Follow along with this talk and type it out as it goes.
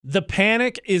The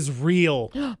panic is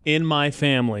real in my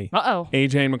family. Uh-oh.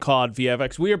 AJ and McCall at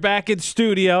VFX. We are back in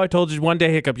studio. I told you one day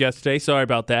hiccup yesterday. Sorry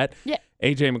about that. Yeah.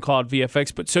 AJ and McCall at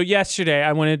VFX. But so yesterday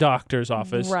I went to a doctor's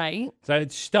office. Right. So I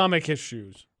had stomach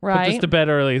issues. Right. Put this to bed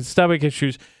early. Stomach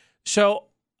issues. So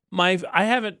I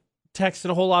haven't texted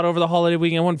a whole lot over the holiday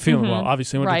weekend. I wasn't feeling well.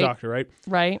 Obviously, I went to the doctor, right?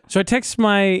 Right. So I texted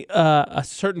my a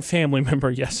certain family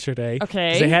member yesterday.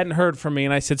 Okay. 'Cause they hadn't heard from me,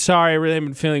 and I said, sorry, I really haven't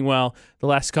been feeling well the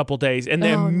last couple days. And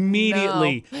they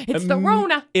immediately... No. It's the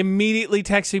Rona. Immediately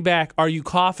texting back, are you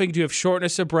coughing? Do you have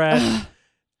shortness of breath?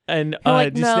 And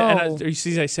like, no.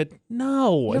 I said,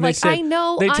 no. You're and like, they said, I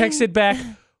know. They texted back,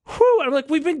 whew. I'm like,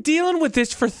 we've been dealing with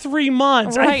this for 3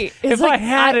 months. Right. If I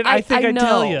had it, I think I'd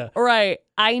tell you. Right.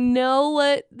 I know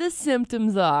what the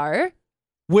symptoms are.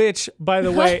 Which, by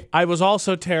the way, I was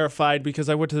also terrified because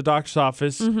I went to the doctor's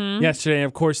office yesterday. And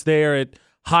of course, they're at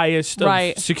highest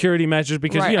of security measures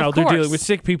because, they're dealing with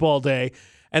sick people all day.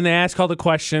 And they ask all the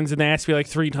questions, and they asked me like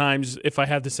 3 times if I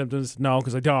have the symptoms. No,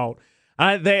 because I don't.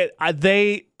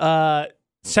 They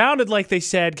sounded like they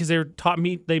said, because they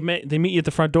meet you at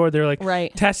the front door. They're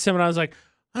like, test him. And I was like,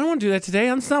 I don't want to do that today.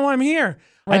 That's not why I'm here.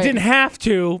 Right. I didn't have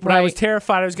to, but I was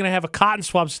terrified I was going to have a cotton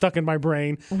swab stuck in my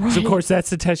brain. Right. So, of course, that's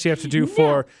the test you have to do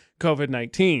for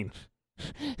COVID-19.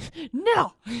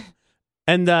 No.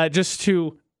 And just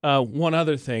to one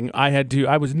other thing, I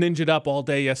was ninja'd up all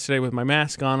day yesterday with my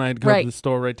mask on. I had to go to the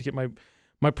store to get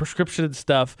my prescription and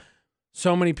stuff.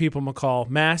 So many people, McCall,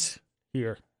 masks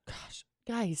here. Gosh,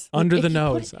 guys. Under the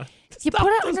nose. You put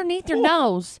it underneath your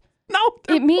nose. No,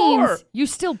 it means you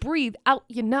still breathe out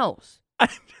your nose.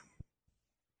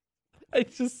 I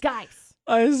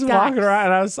was walking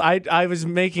around and I was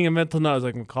making a mental note. I was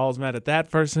like, McCall's mad at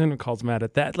that person. McCall's mad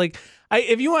at that. Like, I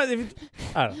don't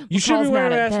know. You should be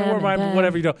wearing a mask or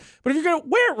whatever you do. But if you're gonna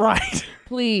wear it right,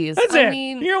 please. That's it.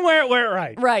 You're gonna wear it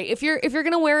right. Right. If you're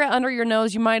gonna wear it under your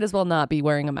nose, you might as well not be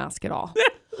wearing a mask at all.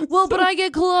 Well, but I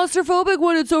get claustrophobic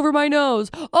when it's over my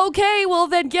nose. Okay, well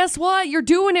then guess what? You're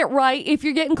doing it right if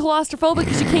you're getting claustrophobic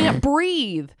because you can't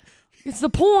breathe. It's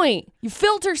the point. You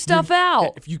filter stuff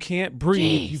out. If you can't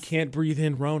breathe, you can't breathe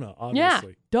in Rona, obviously.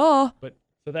 Yeah, duh. But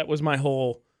so that was my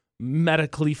whole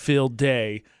medically filled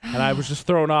day, and I was just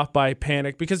thrown off by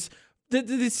panic because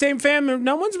the same family,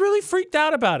 no one's really freaked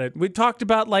out about it. We talked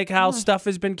about like how stuff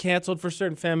has been canceled for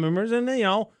certain family members, and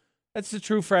that's the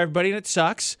truth for everybody, and it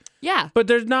sucks. Yeah. But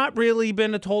there's not really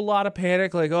been a whole lot of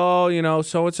panic, like,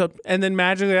 so it's up. And then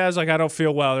magically I was like, I don't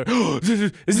feel well.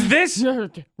 Is this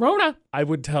Rona? I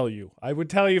would tell you.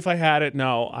 If I had it.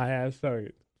 No, I have.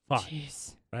 Sorry. Fine.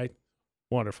 Jeez. Right?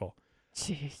 Wonderful.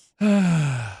 Jeez.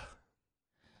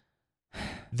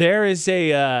 There is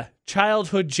a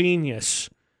childhood genius.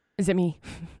 Is it me?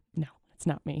 No, it's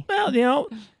not me. Well,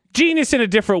 genius in a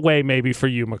different way, maybe for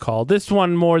you, McCall. This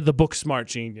one more the book smart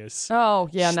genius. Oh,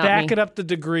 yeah, not me. Stacking up the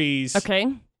degrees. Okay.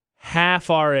 Half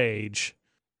our age.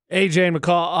 AJ and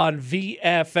McCall on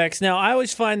VFX. Now, I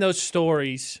always find those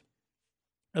stories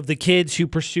of the kids who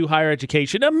pursue higher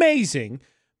education amazing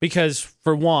because,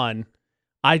 for one,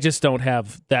 I just don't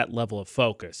have that level of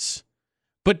focus.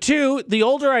 But two, the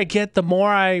older I get, the more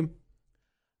I don't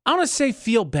want to say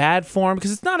feel bad for them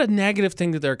because it's not a negative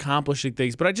thing that they're accomplishing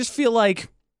things, but I just feel like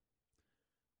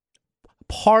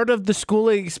part of the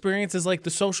schooling experience is like the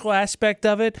social aspect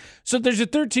of it. So there's a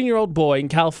 13-year-old boy in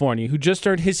California who just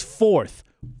earned his fourth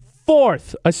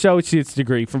associate's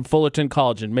degree from Fullerton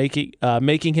College and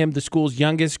making him the school's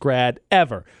youngest grad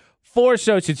ever. 4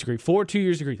 associate's degree, 4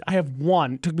 2-year degrees. I have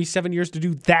 1. It took me 7 years to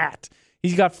do that.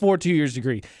 He's got 4 2-year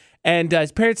degree. And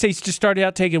his parents say he's just started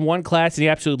out taking 1 class and he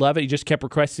absolutely loved it. He just kept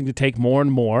requesting to take more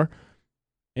and more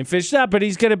and finished up. But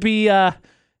he's going to be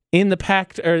in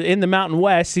the Mountain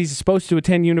West. He's supposed to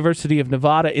attend University of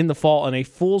Nevada in the fall on a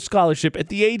full scholarship at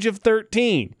the age of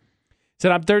 13.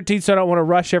 Said, I'm 13, so I don't want to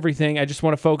rush everything. I just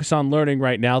want to focus on learning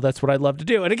right now. That's what I'd love to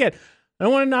do. And again, I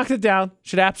don't want to knock it down.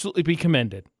 Should absolutely be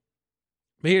commended.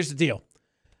 But here's the deal.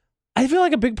 I feel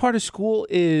like a big part of school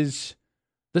is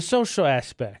the social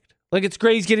aspect. Like, it's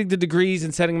great he's getting the degrees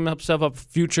and setting himself up for the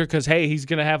future because, hey, he's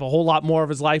going to have a whole lot more of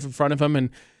his life in front of him.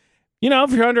 And,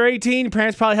 if you're under 18, your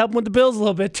parents probably help him with the bills a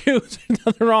little bit too. There's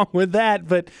nothing wrong with that.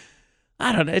 But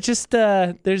I don't know. It's just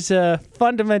there's a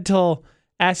fundamental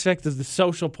aspect of the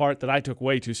social part that I took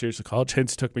way too seriously. College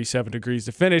hence took me 7 years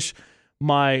to finish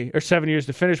my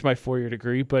 4-year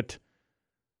degree. But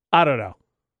I don't know.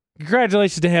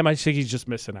 Congratulations to him. I think he's just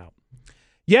missing out.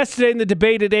 Yesterday in the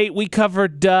debate at 8, we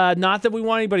covered, not that we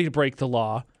want anybody to break the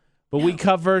law, but we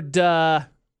covered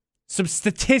some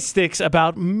statistics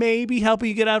about maybe helping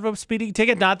you get out of a speeding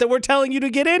ticket. Not that we're telling you to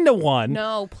get into one.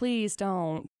 No, please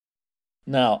don't.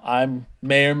 No, I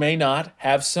may or may not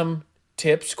have some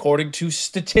tips according to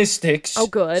statistics. Oh,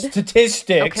 good.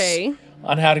 Statistics. Okay.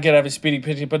 On how to get out of a speeding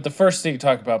ticket. But the first thing to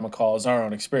talk about, McCall, is our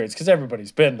own experience because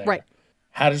everybody's been there. Right.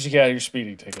 How did you get out of your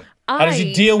speeding ticket? How did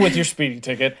you deal with your speeding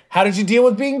ticket? How did you deal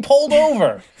with being pulled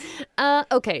over?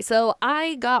 Okay, so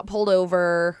I got pulled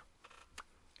over.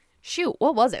 Shoot,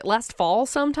 what was it? Last fall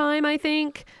sometime, I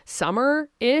think?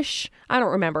 Summer-ish? I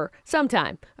don't remember.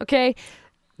 Sometime, okay?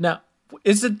 Now,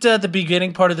 is it the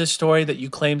beginning part of this story that you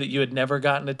claimed that you had never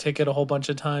gotten a ticket a whole bunch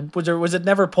of times? Was it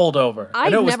never pulled over?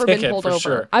 I've never been pulled over.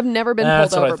 Sure. I've never been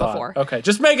pulled over before. Okay,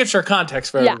 just making sure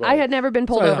context for everybody. Yeah, I had never been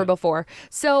pulled over before.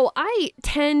 So I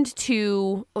tend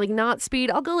to, not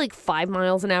speed. I'll go 5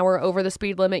 miles an hour over the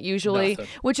speed limit usually,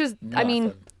 which is,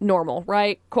 normal,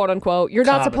 right? Quote unquote. You're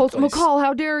not supposed to. McCall,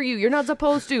 how dare you? You're not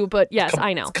supposed to. But yes,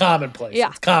 I know. It's commonplace. Yeah.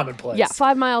 It's commonplace. Yeah,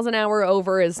 5 miles an hour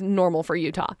over is normal for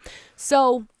Utah.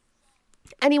 So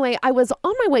anyway, I was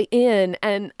on my way in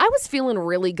and I was feeling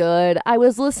really good. I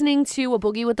was listening to a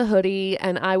Boogie with the Hoodie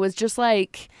and I was just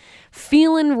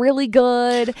feeling really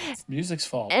good. It's music's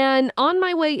fault. And on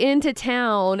my way into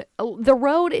town, the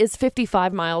road is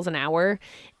 55 miles an hour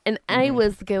and I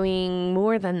was going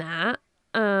more than that.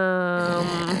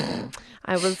 I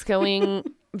was going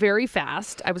very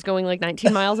fast. I was going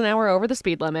 19 miles an hour over the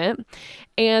speed limit.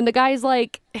 And the guy's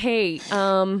like, hey,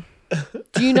 do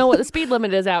you know what the speed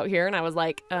limit is out here? And I was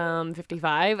like,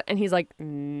 55. And he's like,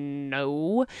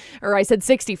 no. Or I said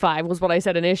 65 was what I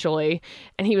said initially.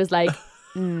 And he was like,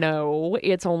 no,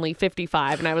 it's only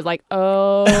 55. And I was like,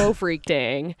 oh, freak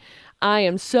dang. I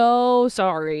am so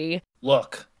sorry.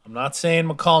 Look, I'm not saying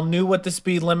McCall knew what the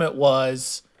speed limit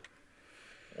was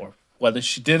or whether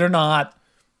she did or not.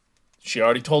 She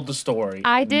already told the story.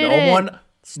 I didn't.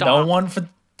 No one for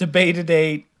Debate to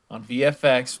Date on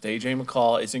VFX with AJ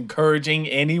McCall is encouraging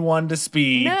anyone to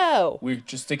speed. No. We're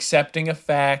just accepting a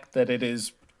fact that it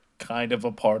is kind of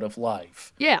a part of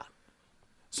life. Yeah.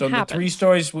 So in the 3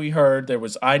 stories we heard, there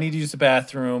was I need to use the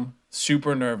bathroom,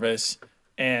 super nervous,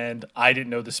 and I didn't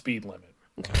know the speed limit.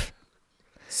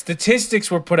 Statistics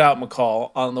were put out,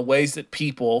 McCall, on the ways that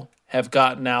people have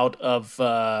gotten out of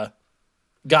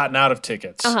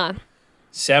tickets.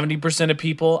 70% of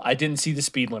people, I didn't see the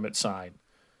speed limit sign.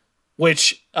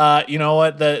 Which, you know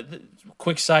what? The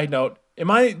quick side note: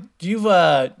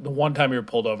 the one time you were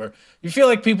pulled over, you feel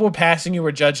like people were passing you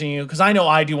or judging you? Because I know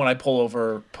I do when I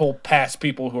pull past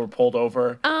people who are pulled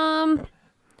over.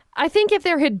 I think if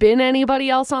there had been anybody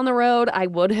else on the road, I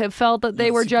would have felt that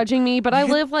they were judging me. But I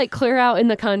live clear out in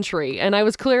the country, and I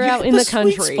was clear out in the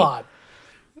country. Sweet spot.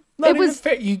 Not even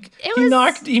fair. You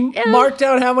marked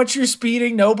down how much you're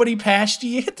speeding. Nobody passed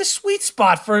you. You hit the sweet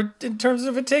spot in terms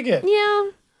of a ticket.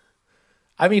 Yeah.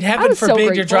 I mean, heaven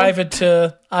forbid you're driving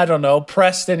to, I don't know,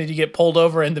 Preston and you get pulled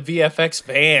over in the VFX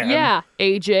van. Yeah,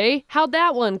 AJ, how'd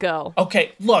that one go?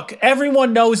 Okay, look,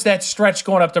 everyone knows that stretch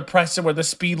going up to Preston where the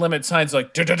speed limit sign's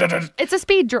like... It's a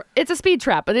speed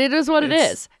trap, but it is what it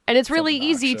is. And it's really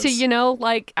easy to,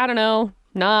 I don't know,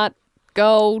 not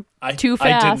go too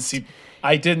fast.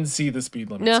 I didn't see the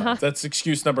speed limit signs. That's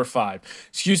excuse number 5.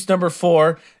 Excuse number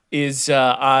 4 is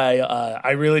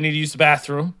I really need to use the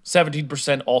bathroom.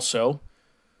 17% also.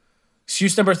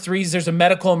 Excuse number 3 is there's a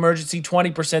medical emergency,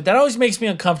 20%. That always makes me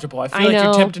uncomfortable. I feel like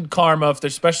you're tempting karma,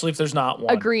 especially if there's not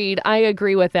one. Agreed. I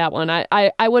agree with that one.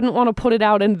 I wouldn't want to put it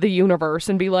out into the universe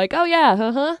and be like, oh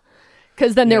yeah,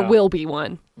 because then there will be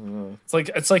one.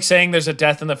 It's like saying there's a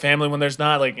death in the family when there's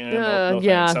not. No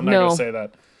thanks. I'm not going to say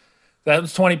that. That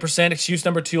was 20%. Excuse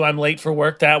number 2, I'm late for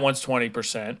work. That one's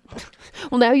 20%.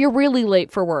 Well, now you're really late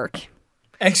for work.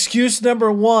 Excuse number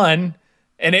 1...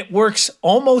 and it works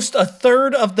almost a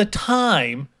third of the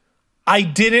time, I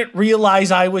didn't realize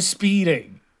I was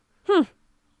speeding.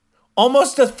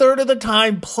 Almost a third of the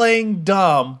time playing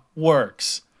dumb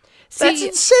works. That's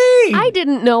insane. I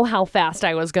didn't know how fast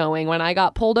I was going when I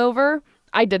got pulled over.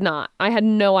 I did not. I had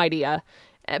no idea.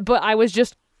 But I was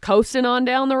just coasting on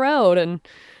down the road, and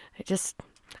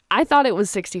I thought it was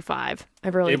 65. I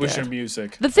really did. It was your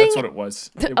music. That's what it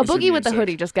was. A Boogie with the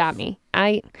Hoodie just got me.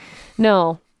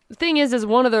 No. The thing is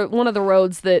one of the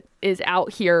roads that is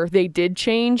out here, they did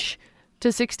change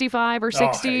to 65 or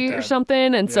 60 or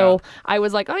something. And so I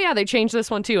was like, oh yeah, they changed this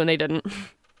one too. And they didn't.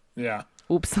 Yeah.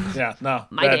 Oops. Yeah, no.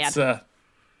 That's bad.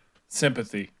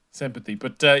 Sympathy.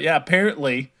 But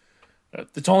apparently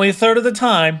it's only a third of the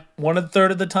time.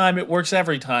 1/3 of the time it works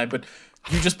every time. But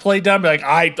you just play dumb, be like,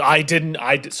 I didn't know.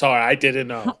 I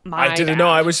didn't know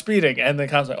I was speeding. And the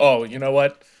cop's like, oh, you know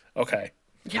what? Okay.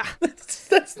 Yeah.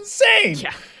 That's insane.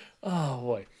 Yeah. Oh,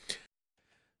 boy.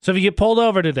 So if you get pulled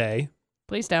over today...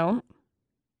 Please don't.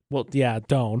 Well, yeah,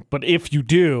 don't. But if you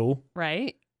do...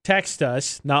 Right. text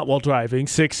us, not while driving,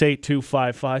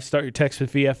 68255. Start your text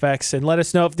with VFX and let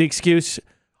us know if the excuse,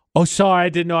 oh, sorry, I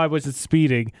didn't know I wasn't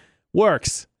speeding,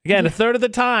 works. Again, a third of the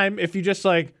time, if you just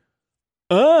like,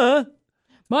 my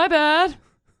bad.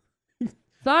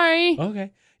 Sorry.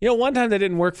 Okay. One time that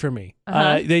didn't work for me.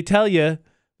 They tell you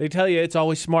it's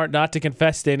always smart not to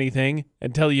confess to anything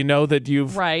until you know that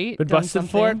you've been busted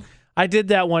for it. I did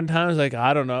that one time. I was like,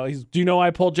 I don't know. Do you know why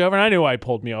I pulled you over? And I knew why he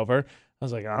pulled me over. I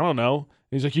was like, I don't know.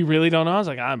 He's like, you really don't know? I was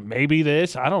like, maybe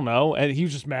this. I don't know. And he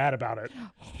was just mad about it. I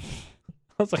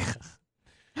was like,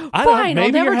 I don't know.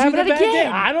 Maybe you're having a bad day.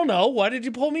 I don't know. Why did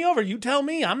you pull me over? You tell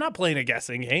me. I'm not playing a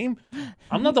guessing game.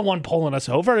 I'm not the one pulling us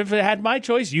over. If it had my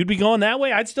choice, you'd be going that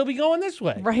way. I'd still be going this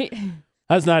way. Right.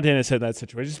 I was not innocent in that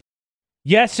situation.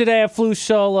 Yesterday, I flew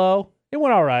solo. It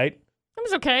went all right. It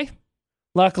was okay.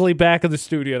 Luckily, back in the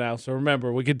studio now. So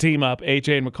remember, we can team up.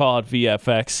 AJ and McCall at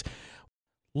VFX.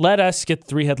 Let us get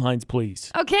 3 headlines, please.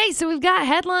 Okay, so we've got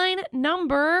headline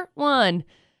number 1.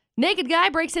 Naked guy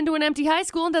breaks into an empty high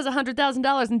school and does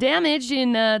 $100,000 in damage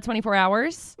in 24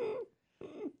 hours.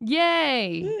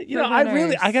 Yay.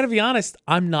 I got to be honest,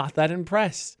 I'm not that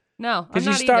impressed. No, because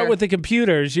you start with the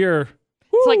computers, it's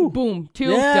like boom,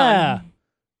 done.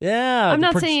 Yeah. I'm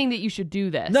not saying that you should do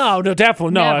this. No,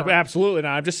 definitely. No, Never. absolutely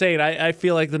not. I'm just saying I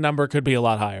feel like the number could be a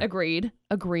lot higher. Agreed.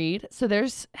 So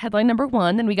there's headline number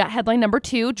 1. Then we got headline number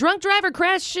 2. Drunk driver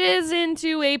crashes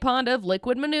into a pond of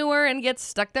liquid manure and gets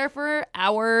stuck there for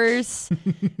hours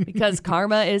because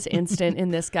karma is instant in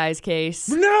this guy's case.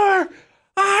 Manure!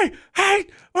 I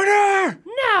hate manure!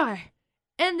 No.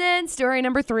 And then story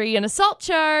number 3. An assault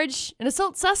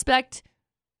suspect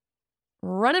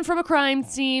running from a crime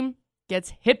scene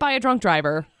gets hit by a drunk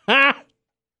driver. Man,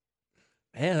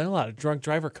 there's a lot of drunk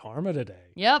driver karma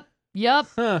today. Yep.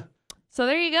 Huh. So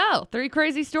there you go. 3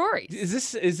 crazy stories.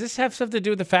 Is this have something to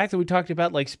do with the fact that we talked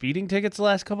about like speeding tickets the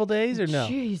last couple days or no?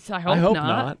 Jeez, I I hope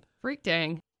not. Freak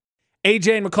dang.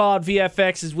 AJ and McCall at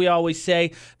VFX, as we always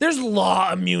say, there's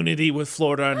law immunity with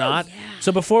Florida or not. Yeah.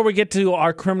 So before we get to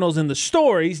our criminals in the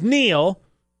stories, Neil,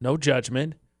 no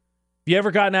judgment. Have you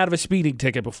ever gotten out of a speeding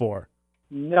ticket before?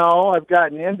 No, I've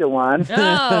gotten into one.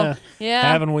 Oh, yeah.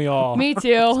 Haven't we all? Me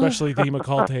too. Especially the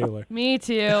McCall Taylor. Me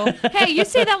too. Hey, you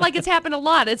say that like it's happened a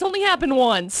lot. It's only happened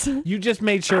once. You just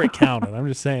made sure it counted. I'm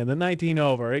just saying, the 19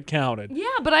 over, it counted. Yeah,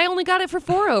 but I only got it for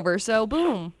 4 over, so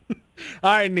boom.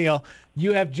 All right, Neil,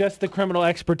 you have just the criminal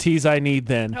expertise I need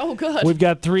then. Oh, good. We've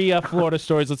got 3 Florida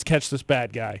stories. Let's catch this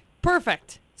bad guy.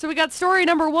 Perfect. So we got story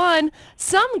number 1.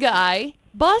 Some guy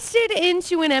busted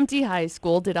into an empty high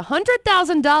school, did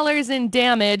 $100,000 in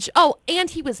damage. Oh, and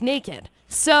he was naked.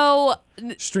 So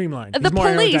streamlined. The He's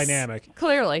more police, aerodynamic.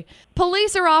 Clearly.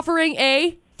 Police are offering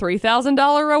a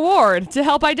 $3,000 reward to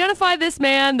help identify this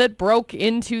man that broke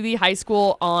into the high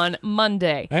school on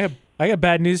Monday. I got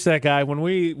bad news to that guy. When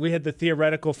we had the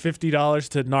theoretical $50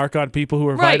 to narc on people who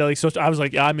were vitally social, I was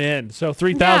like, I'm in. So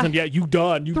 $3,000, yeah, you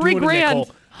done. You $3 doing grand, a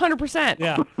nickel. 100%.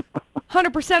 Yeah.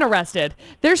 100% arrested.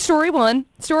 There's story 1.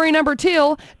 Story number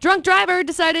 2, drunk driver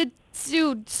decided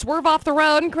to swerve off the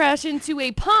road and crash into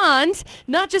a pond.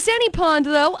 Not just any pond,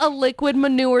 though. A liquid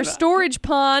manure storage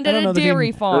pond at a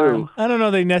dairy farm. I don't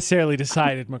know they necessarily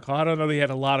decided, McCall. I don't know they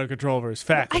had a lot of control over his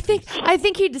faculties. I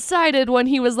think he decided when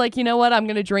he was like, you know what, I'm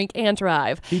going to drink and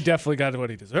drive. He definitely got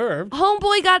what he deserved.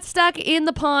 Homeboy got stuck in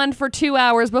the pond for 2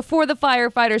 hours before the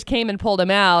firefighters came and pulled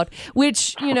him out,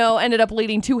 which, ended up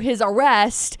leading to his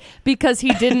arrest because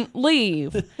he didn't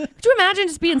leave. Could you imagine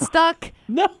just being stuck?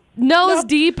 No. Nose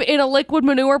deep in a liquid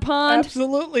manure pond.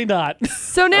 Absolutely not.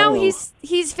 So now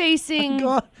he's facing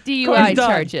DUI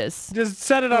charges. Just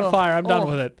set it on fire. I'm done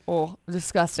with it. Oh,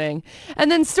 disgusting. And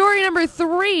then story number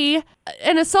 3,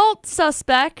 an assault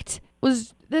suspect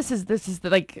was this is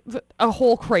like a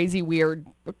whole crazy weird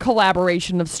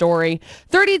collaboration of story.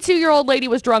 32-year-old lady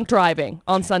was drunk driving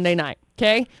on Sunday night,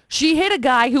 okay? She hit a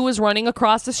guy who was running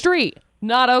across the street.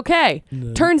 Not okay.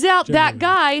 Turns out that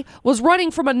guy was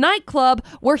running from a nightclub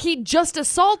where he just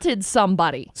assaulted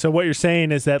somebody. So what you're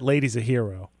saying is that lady's a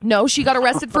hero. No, she got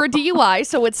arrested for a DUI,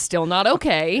 so it's still not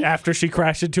okay. After she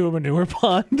crashed into a manure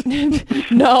pond?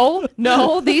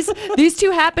 No. These 2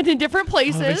 happened in different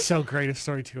places. Oh, it's so great if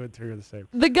story 2 and 3 are the same.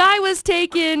 The guy was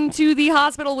taken to the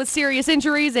hospital with serious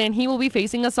injuries, and he will be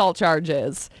facing assault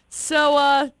charges.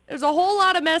 So there's a whole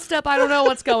lot of messed up. I don't know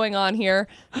what's going on here.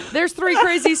 There's 3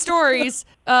 crazy stories.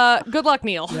 Good luck,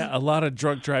 Neil. Yeah, a lot of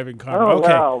drunk driving karma. Oh,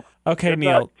 okay. wow. Okay, Good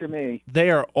Neil. luck to me.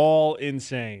 They are all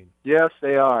insane. Yes,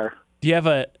 they are. Do you have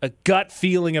a gut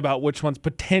feeling about which one's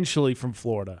potentially from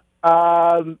Florida?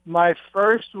 My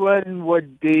first guess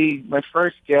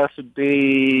would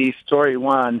be story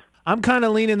 1. I'm kind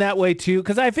of leaning that way too,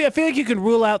 because I feel like you can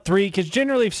rule out 3, because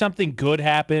generally if something good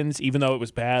happens, even though it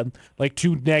was bad, like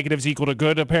 2 negatives equal to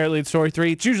good, apparently in story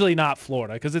 3, it's usually not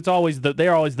Florida, because they're always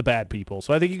the bad people.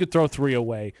 So I think you could throw 3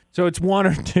 away. So it's 1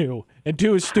 or 2, and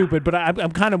 2 is stupid, but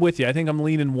I'm kind of with you. I think I'm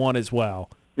leaning 1 as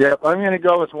well. Yep, I'm going to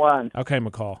go with 1. Okay,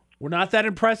 McCall. We're not that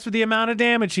impressed with the amount of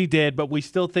damage he did, but we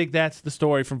still think that's the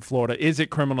story from Florida. Is it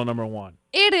criminal number 1?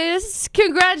 It is.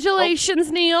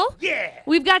 Congratulations, Neil. Yeah.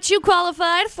 We've got you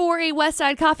qualified for a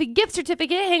Westside Coffee gift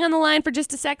certificate. Hang on the line for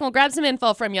just a second. We'll grab some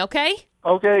info from you, okay?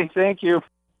 Okay, thank you.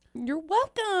 You're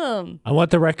welcome. I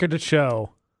want the record to show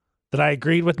that I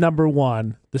agreed with number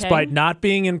 1, despite not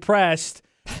being impressed,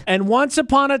 and once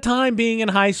upon a time being in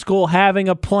high school, having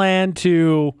a plan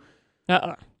to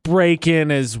break in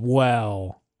as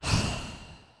well.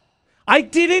 I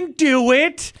didn't do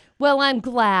it. Well, I'm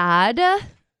glad.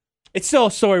 It's still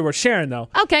a story worth sharing, though.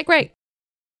 Okay, great.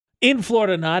 In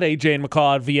Florida, not AJ and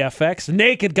McCall at VFX. A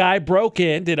naked guy broke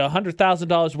in, did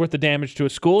 $100,000 worth of damage to a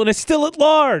school, and is still at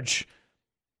large.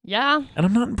 Yeah. And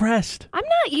I'm not impressed. I'm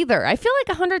not either. I feel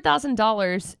like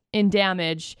 $100,000 in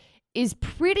damage is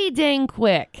pretty dang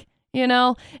quick, you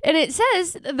know? And it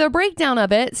says, the breakdown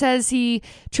of it says he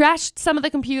trashed some of the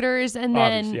computers and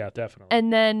then... Obviously, yeah, definitely.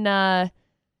 And then...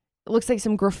 it looks like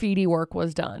some graffiti work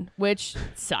was done, which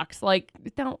sucks. Like,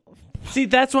 don't... See,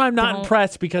 that's why I'm not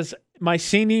impressed, because my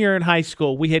senior year in high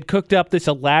school, we had cooked up this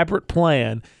elaborate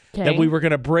plan that we were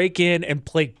going to break in and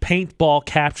play paintball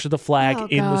capture the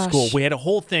flag in the school. We had a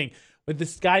whole thing with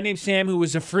this guy named Sam who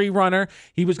was a free runner.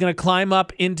 He was going to climb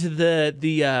up into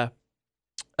the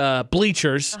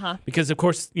bleachers because, of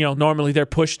course, you know, normally they're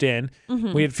pushed in.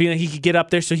 Mm-hmm. We had a feeling he could get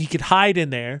up there so he could hide in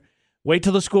there. Wait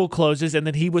till the school closes, and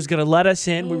then he was going to let us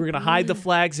in. We were going to hide the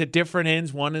flags at different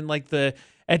ends, one in like the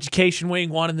education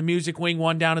wing, one in the music wing,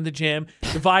 one down in the gym,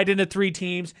 divide into 3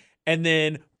 teams, and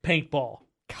then paintball.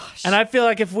 Gosh. And I feel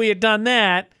like if we had done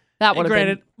that, would have been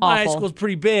awful. My high school's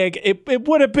pretty big, it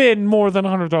would have been more than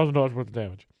 $100,000 worth of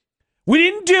damage. We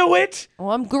didn't do it.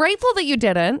 Well, I'm grateful that you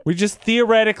didn't. We just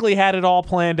theoretically had it all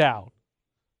planned out.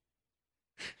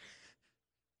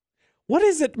 What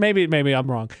is it? Maybe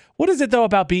I'm wrong. What is it, though,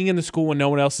 about being in the school when no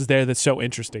one else is there that's so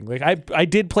interesting? Like, I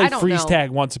did play freeze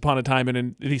tag once upon a time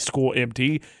in the school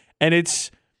empty, and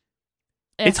it's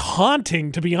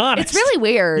haunting, to be honest. It's really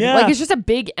weird. Yeah. Like, it's just a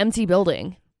big empty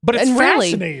building. But it's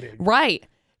fascinating. Right.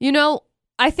 You know,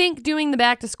 I think doing the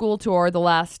back-to-school tour the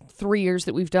last 3 years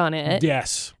that we've done it.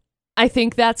 Yes. I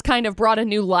think that's kind of brought a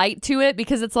new light to it,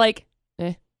 because it's like,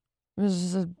 this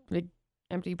is a big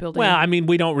empty building. Well, I mean,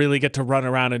 we don't really get to run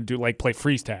around and play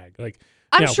freeze tag. Like,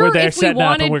 I'm sure we're there if we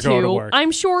wanted to,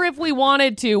 I'm sure if we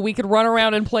wanted to, we could run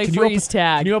around and play freeze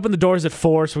tag. Can you open the doors at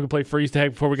 4 so we can play freeze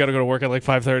tag before we got to go to work at like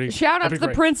 5:30? Shout out to the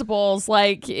principals.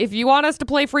 Like, if you want us to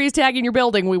play freeze tag in your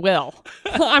building, we will.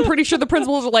 I'm pretty sure the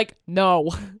principals are like,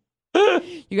 no.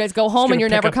 You guys go home and you're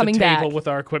never coming back. Table with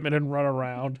our equipment and run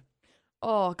around.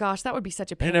 Oh gosh, that would be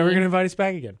such a pain. And never gonna invite us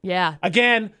back again. Yeah.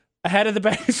 Again. Ahead of the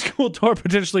back to school tour,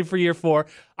 potentially for year 4.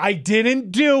 I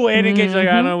didn't do it. In case you're like,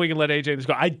 I don't know, we can let AJ just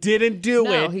go. I didn't do it.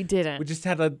 No, he didn't. We just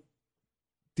had a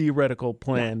theoretical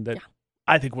plan that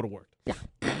I think would have worked. Yeah.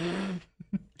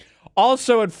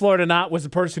 Also in Florida, not was the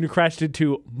person who crashed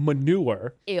into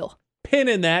manure. Ew. Pin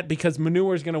in that, because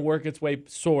manure is going to work its way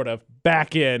sort of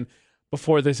back in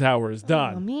before this hour is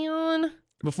done. Oh, man.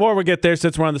 Before we get there,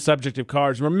 since we're on the subject of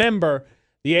cars, remember,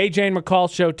 the AJ and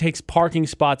McCall Show takes parking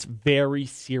spots very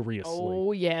seriously.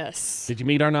 Oh, yes. Did you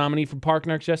meet our nominee from Park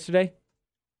Narcs yesterday?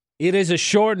 It is a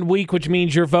shortened week, which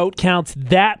means your vote counts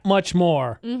that much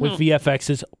more with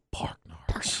VFX's Park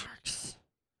Narcs.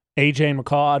 AJ and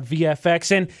McCall on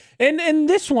VFX. And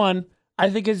this one,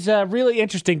 I think, is really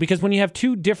interesting, because when you have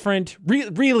 2 different,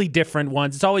 really different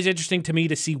ones, it's always interesting to me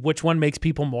to see which one makes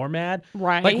people more mad.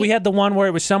 Right. Like, we had the one where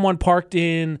it was someone parked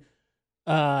in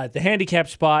the handicap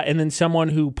spot, and then someone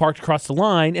who parked across the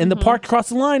line, and the parked across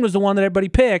the line was the one that everybody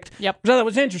picked. Yep. Which I thought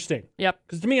was interesting. Yep.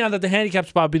 Because to me, I thought the handicap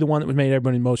spot would be the one that would make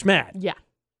everybody most mad. Yeah.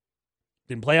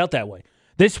 Didn't play out that way.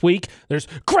 This week, there's,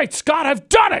 great Scott, I've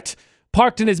done it!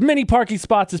 Parked in as many parking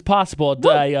spots as possible.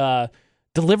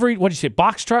 Delivery, what did you say,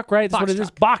 box truck, right? That's what it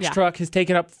is. Box truck has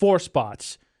taken up 4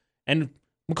 spots. And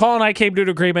McCall and I came to an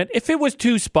agreement. If it was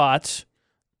 2 spots,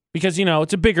 because, you know,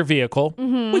 it's a bigger vehicle,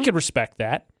 we could respect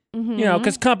that. You know,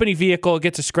 because company vehicle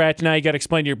gets a scratch. Now you got to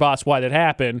explain to your boss why that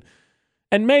happened.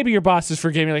 And maybe your boss is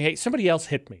forgiving, like, hey, somebody else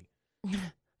hit me.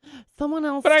 Someone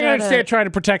else But I did understand trying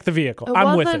to protect the vehicle.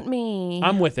 I'm with it. Wasn't me.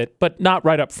 I'm with it, but not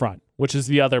right up front, which is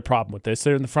the other problem with this.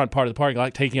 They're in the front part of the parking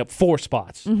lot, taking up 4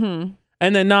 spots. And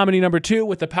then nominee number 2,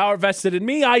 with the power vested in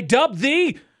me, I dubbed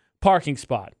the parking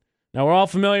spot. Now, we're all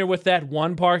familiar with that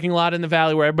one parking lot in the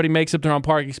valley where everybody makes up their own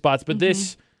parking spots, but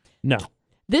this, no.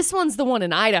 This one's the one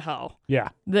in Idaho. Yeah.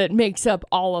 That makes up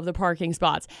all of the parking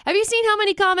spots. Have you seen how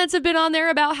many comments have been on there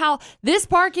about how this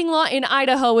parking lot in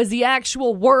Idaho is the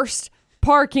actual worst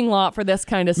parking lot for this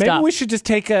kind of stuff? Maybe we should just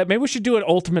maybe we should do an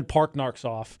ultimate park narcs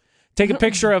off. Take a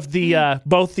picture of the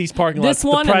both these parking lots, This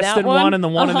one the and Preston that one? and the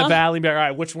one in the valley. Be like, all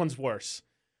right, which one's worse?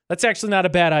 That's actually not a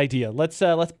bad idea. Let's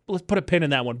put a pin in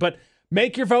that one. But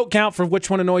make your vote count for which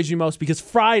one annoys you most, because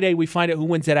Friday we find out who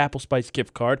wins that Apple Spice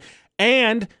gift card.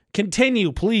 And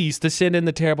continue, please, to send in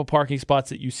the terrible parking spots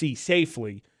that you see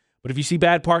safely. But if you see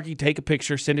bad parking, take a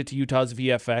picture, send it to Utah's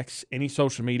VFX, any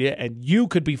social media, and you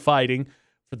could be fighting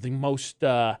for the most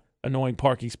annoying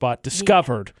parking spot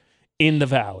discovered in the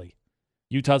valley.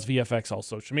 Utah's VFX, all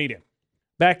social media.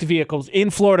 Back to vehicles.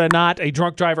 In Florida, not a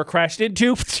drunk driver crashed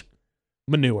into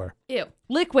manure. Ew.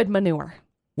 Liquid manure.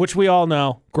 Which we all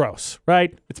know, gross,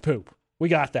 right? It's poop. We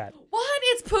got that. What?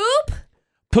 It's poop?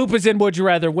 Poop is in Would You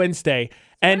Rather Wednesday.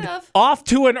 And off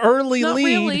to an early Not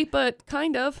lead. Not really, but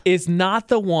kind of. Is not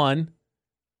the one.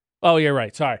 Oh, you're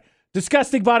right. Sorry.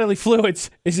 Disgusting bodily fluids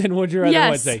is in Would You Rather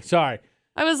Wednesday. Sorry.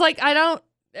 I was like, I don't.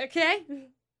 Okay.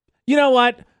 You know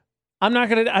what? I'm not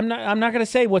gonna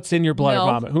say what's in your blood or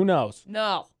vomit. Who knows?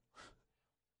 No.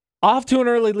 Off to an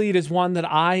early lead is one that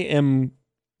I am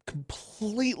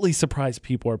completely surprised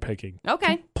people are picking.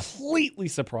 Okay. Completely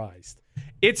surprised.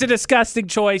 It's a disgusting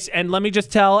choice, and let me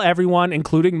just tell everyone,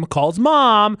 including McCall's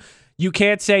mom, you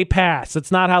can't say pass.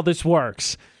 That's not how this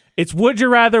works. It's Would You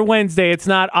Rather Wednesday. It's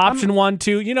not option 1,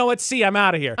 2. You know what? C, I'm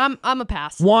out of here. I'm a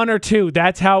pass. 1 or 2.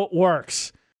 That's how it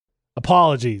works.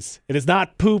 Apologies. It is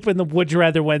not poop in the Would You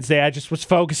Rather Wednesday. I just was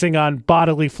focusing on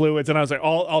bodily fluids, and I was like,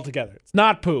 all together. It's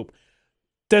not poop.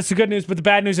 That's the good news, but the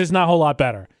bad news is not a whole lot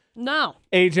better. No.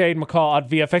 AJ and McCall on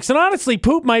VFX. And honestly,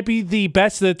 poop might be the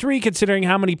best of the three, considering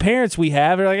how many parents we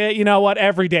have. They're like, hey, you know what?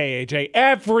 Every day, AJ.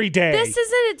 Every day. This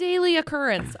isn't a daily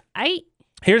occurrence.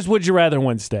 Here's Would You Rather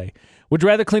Wednesday. Would you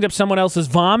rather clean up someone else's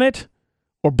vomit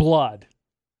or blood?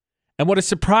 And what is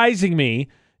surprising me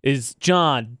is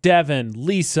John, Devin,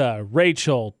 Lisa,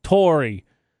 Rachel, Tori,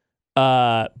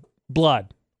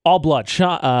 blood. All blood.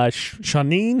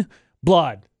 Shanine,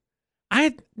 blood.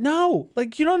 You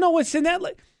don't know what's in that.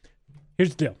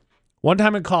 Here's the deal. One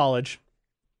time in college,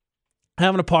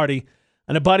 having a party,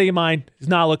 and a buddy of mine is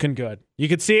not looking good. You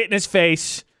could see it in his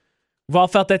face. We've all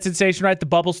felt that sensation, right? The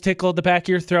bubbles tickle at the back of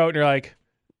your throat, and you're like,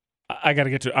 I got to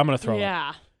get to it. I'm going to throw it.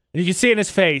 Yeah. And you can see it in his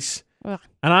face. Ugh.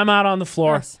 And I'm out on the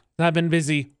floor. Yes. And I've been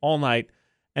busy all night.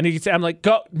 And you can say, I'm like,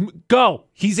 go.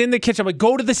 He's in the kitchen. I'm like,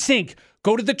 go to the sink.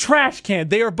 Go to the trash can.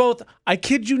 They are both, I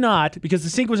kid you not, because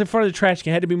the sink was in front of the trash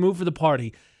can, had to be moved for the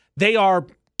party. They are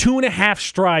 2.5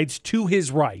 strides to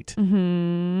his right.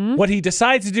 Mm-hmm. What he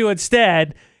decides to do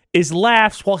instead is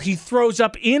laughs while he throws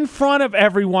up in front of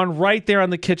everyone right there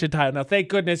on the kitchen tile. Now, thank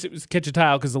goodness it was the kitchen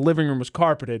tile because the living room was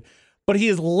carpeted. But he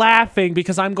is laughing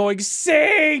because I'm going,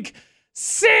 sink!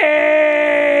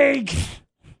 Sink!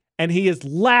 And he is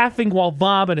laughing while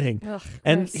vomiting. Ugh,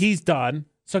 and gross. he's done.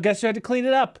 So guess who had to clean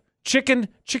it up? Chicken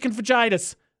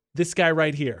vaginas. This guy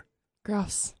right here.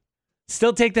 Gross.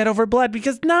 Still take that over blood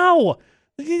because no.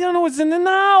 You don't know what's in the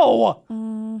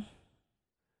no.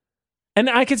 And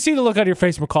I can see the look on your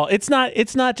face, McCall. It's not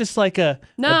just like a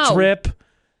drip.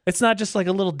 It's not just like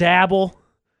a little dabble.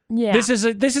 Yeah. This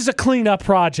is a cleanup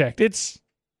project. It's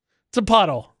a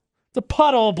puddle. It's a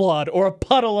puddle of blood or a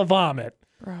puddle of vomit.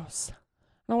 Gross.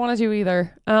 I don't want to do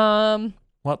either.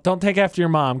 Well, don't take after your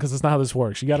mom because that's not how this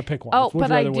works. You got to pick one. Oh,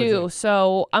 but I do.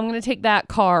 So I'm going to take that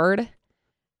card,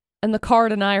 and the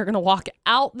card and I are going to walk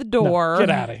out the door. No, get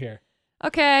out of here.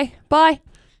 Okay. Bye.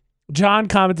 John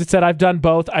commented, said, I've done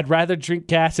both. I'd rather drink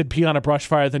gas and pee on a brush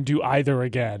fire than do either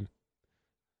again.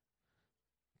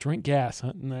 Drink gas,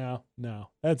 huh? No.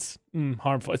 That's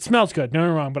harmful. It smells good. No,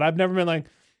 wrong. But I've never been like,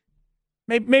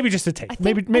 maybe just a taste.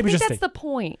 Maybe just a taste. That's the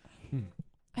point.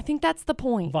 I think that's the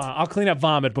point. I'll clean up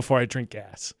vomit before I drink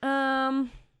gas.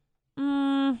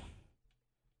 The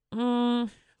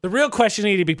real question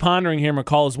you need to be pondering here,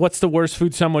 McCall, is what's the worst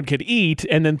food someone could eat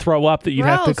and then throw up that you'd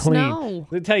have to clean? No.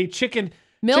 They tell you chicken.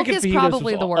 Milk chicken is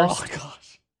probably the worst. Oh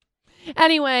gosh.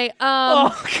 Anyway,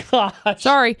 oh gosh.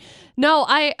 Sorry. No,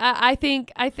 I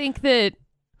think that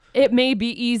it may be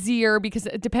easier because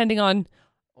depending on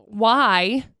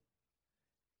why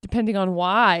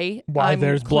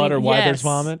there's blood or why there's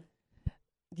vomit.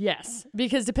 Yes,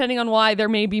 because depending on why, there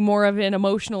may be more of an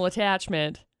emotional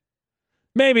attachment.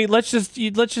 Maybe let's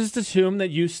just assume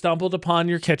that you stumbled upon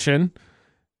your kitchen.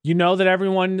 You know that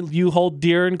everyone you hold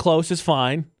dear and close is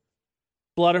fine.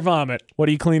 Blood or vomit? What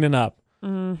are you cleaning up?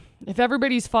 If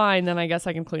everybody's fine, then I guess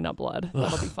I can clean up blood.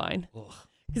 That'll be fine.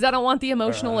 Because I don't want the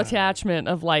emotional attachment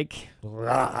of like...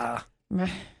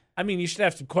 I mean, you should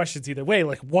have some questions either way,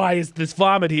 like why is this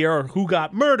vomit here, or who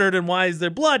got murdered and why is there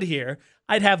blood here?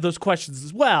 I'd have those questions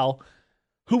as well.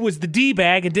 Who was the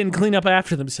D-bag and didn't clean up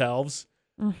after themselves?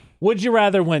 Would you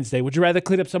rather, Wednesday, would you rather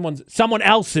clean up someone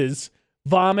else's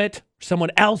vomit or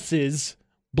someone else's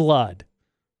blood?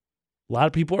 A lot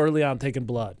of people early on taking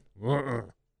blood.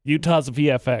 Utah's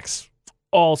VFX,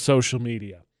 all social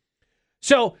media.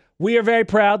 So we are very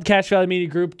proud, Cache Valley Media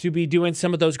Group, to be doing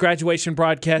some of those graduation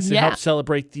broadcasts and help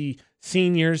celebrate the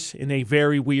seniors in a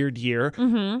very weird year.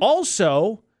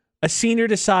 Also, a senior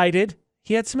decided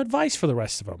he had some advice for the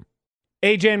rest of them.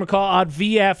 AJ and McCall on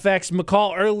VFX.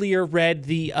 McCall earlier read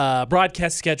the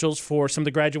broadcast schedules for some of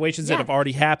the graduations that have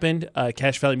already happened.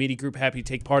 Cache Valley Media Group happy to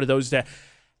take part of those to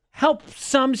help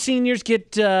some seniors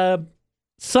get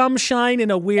some shine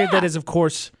in a weird that is, of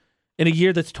course, in a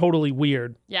year that's totally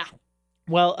weird. Yeah.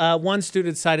 Well, one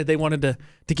student decided they wanted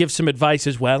to give some advice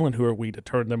as well, and who are we to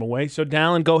turn them away? So,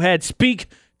 Dallin, go ahead. Speak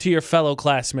to your fellow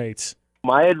classmates.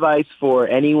 My advice for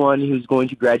anyone who's going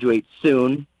to graduate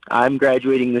soon, I'm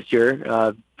graduating this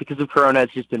year. Because of Corona,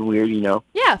 it's just been weird, you know.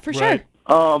 Yeah, for sure.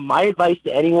 My advice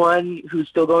to anyone who's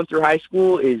still going through high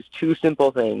school is two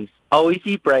simple things. Always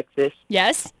eat breakfast.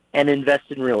 Yes. And invest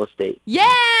in real estate.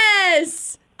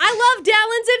 Yes! I love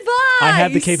Dallin's advice. I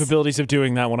had the capabilities of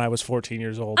doing that when I was 14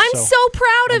 years old. I'm so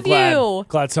proud of you.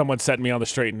 Glad someone set me on the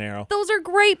straight and narrow. Those are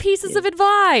great pieces of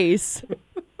advice.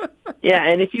 Yeah,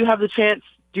 and if you have the chance,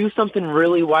 do something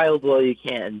really wild while you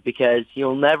can, because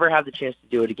you'll never have the chance to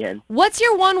do it again. What's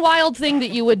your one wild thing that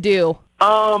you would do?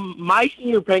 My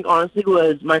senior prank, honestly,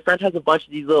 was my friend has a bunch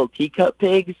of these little teacup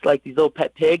pigs, like these little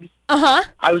pet pigs. Uh-huh.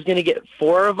 I was going to get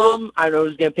 4 of them. I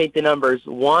was going to paint the numbers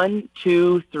 1,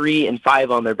 2, 3, and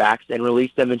 5 on their backs and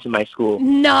release them into my school.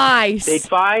 Nice. They'd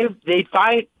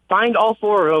find all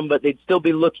 4 of them, but they'd still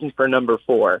be looking for number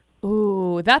 4.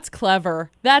 Ooh, that's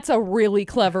clever. That's a really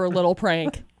clever little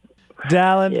prank.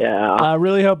 Dallin, yeah. I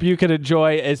really hope you can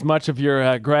enjoy as much of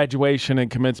your graduation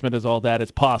and commencement as all that as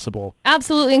possible.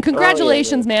 Absolutely, and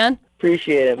congratulations, man.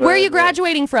 Appreciate it, man. Where are you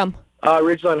graduating from?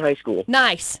 Ridgeline High School.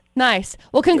 Nice.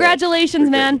 Well, congratulations,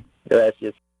 man.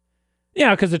 Gracias.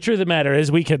 Yeah, because the truth of the matter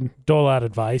is we can dole out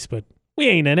advice, but we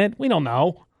ain't in it. We don't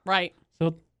know. Right.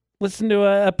 So listen to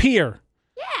a peer.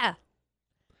 Yeah.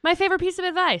 My favorite piece of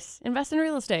advice, invest in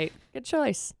real estate. Good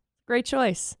choice. Great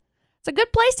choice. It's a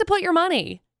good place to put your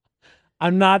money.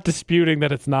 I'm not disputing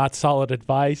that it's not solid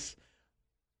advice.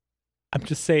 I'm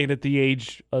just saying at the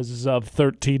age of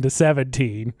 13 to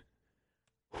 17,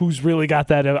 who's really got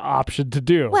that option to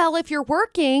do? Well, if you're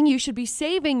working, you should be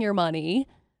saving your money.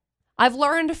 I've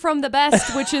learned from the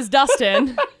best, which is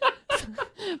Dustin.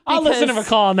 I'll listen to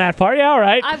McCall on that part. Yeah, all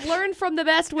right. I've learned from the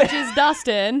best, which is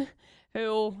Dustin,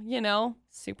 who,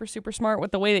 super, super smart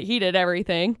with the way that he did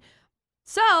everything.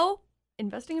 So,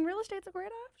 investing in real estate's a great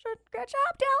option. Good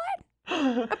job, Dylan.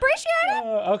 Appreciate it.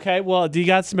 Okay, well, do you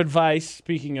got some advice,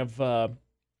 speaking of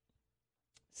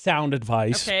sound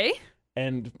advice? Okay.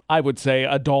 And I would say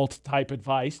adult-type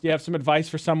advice. Do you have some advice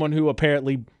for someone who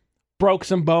apparently broke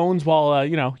some bones while,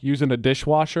 using a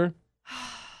dishwasher?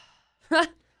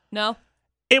 No.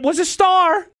 It was a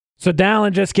star. So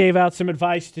Dallin just gave out some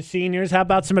advice to seniors. How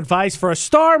about some advice for a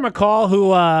star, McCall,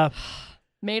 who...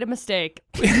 made a mistake.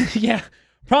 Yeah.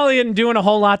 Probably isn't doing a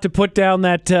whole lot to put down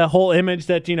that whole image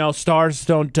that, stars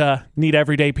don't need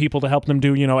everyday people to help them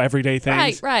do, everyday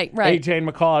things. Right. AJ and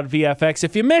McCall at VFX.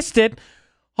 If you missed it,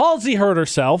 Halsey hurt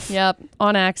herself. Yep,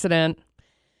 on accident.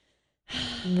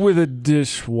 With a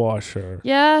dishwasher.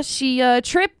 Yeah, she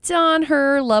tripped on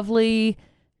her lovely,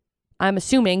 I'm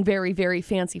assuming, very, very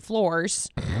fancy floors.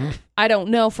 I don't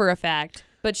know for a fact.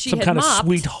 But she some had kind mopped. of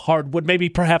sweet hardwood, maybe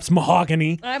perhaps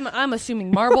mahogany. I'm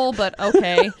assuming marble, but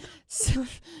okay.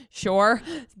 Sure.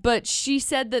 But she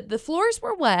said that the floors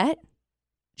were wet.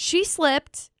 She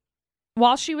slipped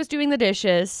while she was doing the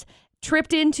dishes,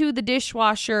 tripped into the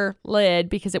dishwasher lid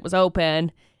because it was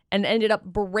open, and ended up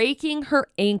breaking her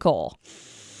ankle.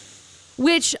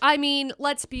 Which,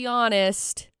 let's be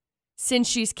honest, since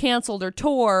she's canceled her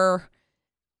tour,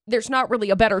 there's not really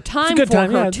a better time for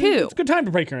her, too. It's a good time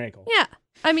to break her ankle. Yeah.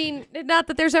 Not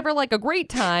that there's ever a great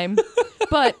time,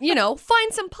 but,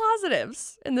 find some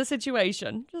positives in the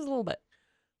situation. Just a little bit.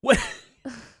 What?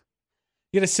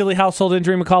 You had a silly household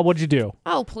injury, McCall. What'd you do?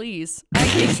 Oh, please. I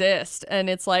exist. And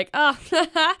it's like, what did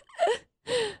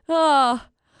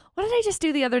I just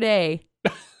do the other day?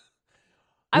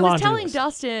 I was telling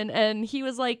Dustin, and he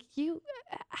was like,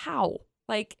 how?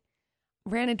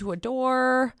 Ran into a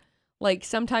door.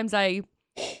 Sometimes I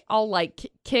I'll like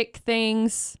kick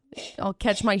things. I'll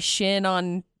catch my shin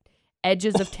on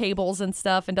edges of tables and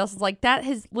stuff. And Dustin's like, that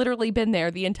has literally been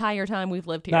there the entire time we've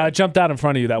lived here. No, it jumped out in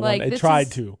front of you that one. It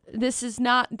tried to. This is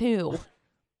not new.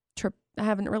 I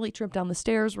haven't really tripped down the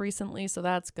stairs recently, so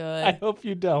that's good. I hope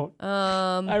you don't.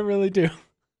 I really do.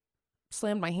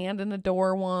 Slammed my hand in a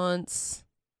door once.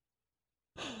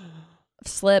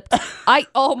 Slipped.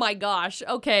 Oh my gosh.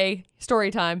 Okay,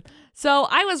 story time. So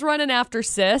I was running after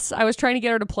Sis. I was trying to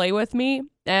get her to play with me,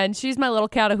 and she's my little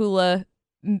Catahoula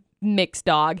mixed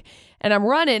dog. And I'm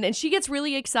running, and she gets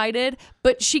really excited,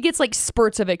 but she gets like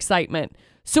spurts of excitement.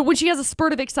 So when she has a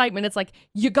spurt of excitement, it's like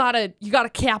you gotta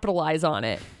capitalize on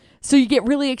it. So you get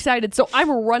really excited. So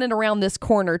I'm running around this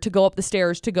corner to go up the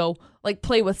stairs to go like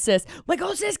play with Sis. I'm like,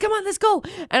 oh, Sis, come on, let's go.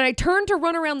 And I turned to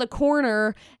run around the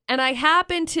corner, and I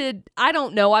happened to, I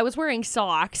don't know, I was wearing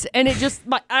socks, and it just,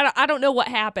 I don't know what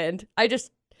happened. I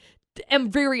just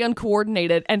am very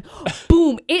uncoordinated, and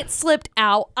boom, it slipped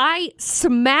out. I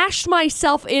smashed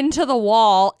myself into the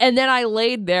wall, and then I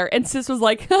laid there, and Sis was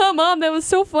like, oh, Mom, that was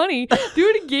so funny. Do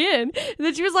it again. And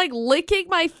then she was like licking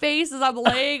my face as I'm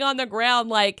laying on the ground,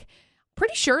 like,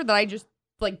 pretty sure that I just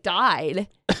like died.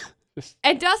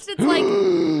 And Dustin's like,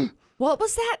 what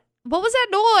was that? What was that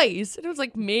noise? And it was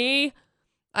like, me.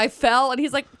 I fell, and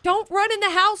he's like, don't run in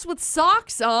the house with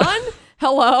socks on.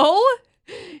 Hello?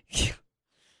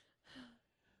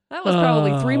 That was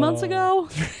probably 3 months ago.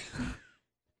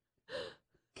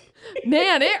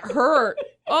 Man, it hurt.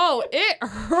 Oh, it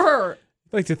hurt.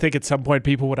 I'd like to think at some point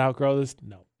people would outgrow this.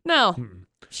 No. Mm-mm.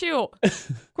 Shoot.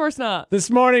 Of course not. This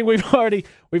morning we've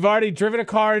already driven a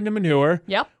car into manure.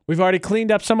 Yep. We've already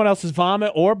cleaned up someone else's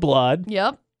vomit or blood.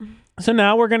 Yep. So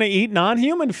now we're going to eat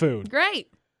non-human food. Great.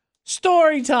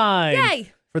 Story time.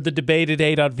 Yay. For the debate at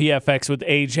 8 on VFX with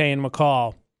AJ and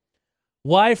McCall.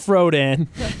 Wife wrote in.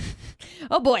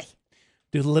 Oh, boy.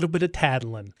 Do a little bit of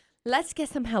tattling. Let's get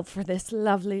some help for this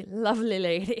lovely, lovely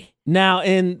lady. Now,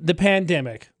 in the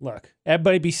pandemic, look,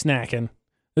 everybody be snacking.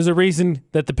 There's a reason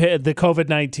that the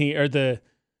COVID-19 or the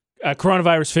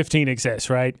coronavirus 15 exists,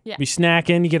 right? Yeah. Be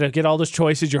snacking. You get all those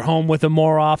choices. You're home with them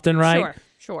more often, right?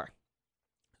 Sure.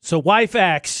 So wife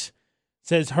X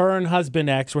says her and husband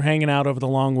X were hanging out over the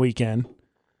long weekend.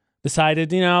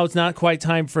 Decided, it's not quite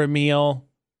time for a meal.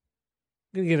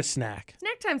 I'm going to get a snack.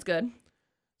 Snack time's good.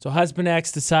 So husband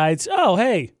X decides, oh,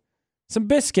 hey, some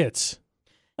biscuits.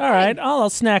 All right, I'll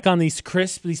snack on these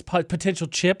crisps, these potential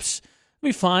chips. It'll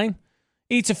be fine.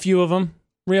 Eats a few of them.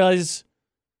 Realizes,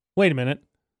 wait a minute.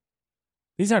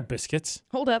 These aren't biscuits.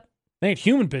 Hold up. They ain't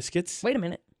human biscuits. Wait a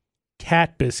minute.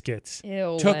 Cat biscuits.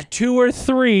 Ew. Took 2 or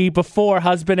 3 before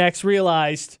husband X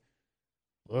realized,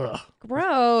 ugh.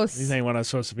 Gross. These ain't what I'm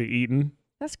supposed to be eating.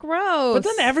 That's gross. But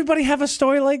doesn't everybody have a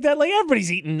story like that? Like,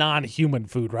 everybody's eating non-human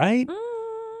food, right? No.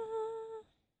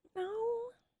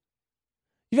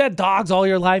 You've had dogs all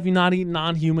your life. You not eating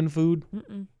non-human food?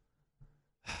 Mm-mm.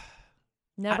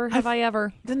 Never have I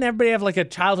ever. Didn't everybody have like a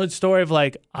childhood story of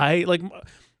like,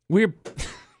 we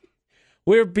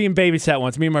were being babysat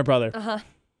once, me and my brother. Uh-huh.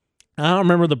 I don't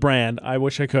remember the brand. I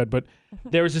wish I could, but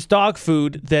there was this dog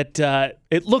food that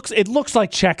it looks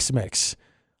like Chex Mix.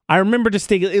 I remember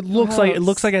distinctly. It looks like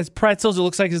it has pretzels. It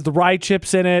looks like it has the rye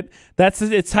chips in it. That's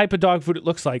the type of dog food it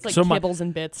looks like. It's like kibbles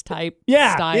and bits type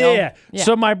style. Yeah.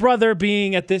 So my brother,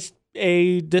 being at this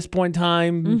point in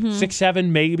time, 6,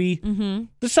 7 maybe,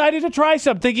 decided to try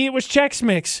some, thinking it was Chex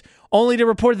Mix, only to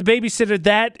report to the babysitter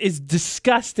that is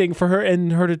disgusting for her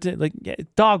and her to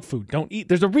dog food. Don't eat.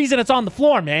 There's a reason it's on the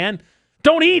floor, man.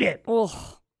 Don't eat it.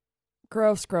 Oh,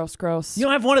 gross. You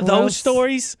don't have one of those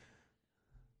stories?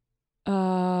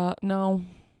 No,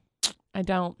 I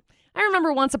don't. I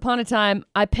remember once upon a time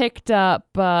I picked up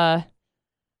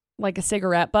like a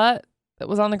cigarette butt that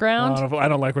was on the ground. I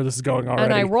don't like where this is going already.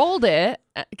 And I rolled it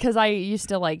because I used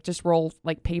to just roll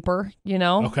like paper,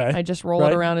 Okay. I just roll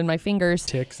it around in my fingers.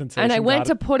 Tick sensation. And I went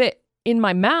to put it in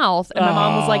my mouth, and my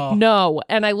mom was like, no.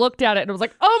 And I looked at it and it was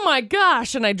like, oh my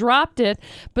gosh. And I dropped it.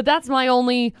 But that's my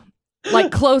only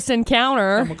close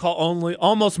encounter. McCall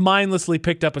almost mindlessly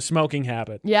picked up a smoking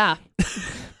habit. Yeah.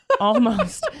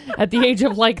 Almost. At the age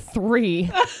of 3.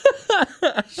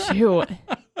 Shoot.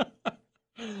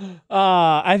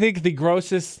 I think the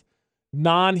grossest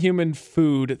non-human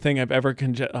food thing I've ever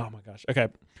oh my gosh. Okay.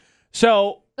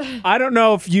 So I don't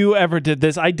know if you ever did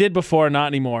this. I did before, not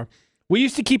anymore. We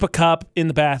used to keep a cup in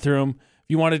the bathroom. If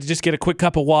you wanted to just get a quick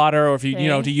cup of water, or if you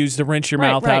to use to rinse your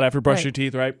mouth out after brush your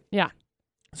teeth, right? Yeah.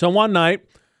 So one night,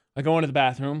 I go into the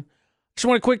bathroom. Just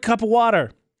want a quick cup of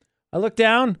water. I look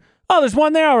down. Oh, there's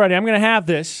one there already. I'm going to have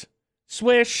this.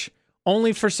 Swish.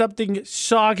 Only for something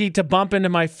soggy to bump into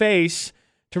my face.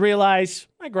 to realize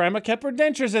my grandma kept her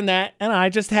dentures in that, and I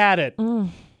just had it.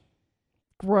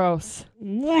 Gross.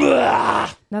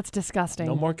 Ugh. That's disgusting.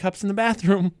 No more cups in the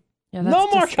bathroom. Yeah, that's no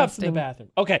more disgusting. cups in the bathroom.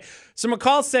 Okay, so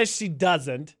McCall says she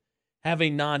doesn't have a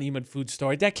non-human food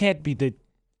story. That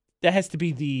has to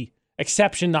be the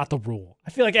exception, not the rule.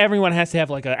 I feel like everyone has to have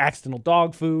like an accidental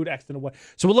dog food, accidental what.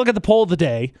 So we'll look at the poll of the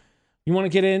day. You want to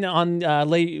get in on,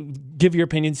 give your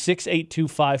opinion,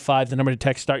 68255, the number to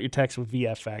text. Start your text with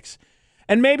VFX.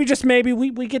 And maybe, just maybe,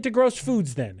 we get to gross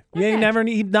foods then. You ain't never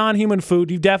eat non-human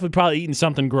food. You've definitely probably eaten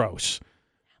something gross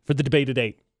for the debate at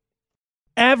 8.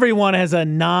 Everyone has a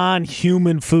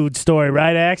non-human food story,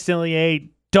 right? I accidentally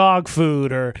ate dog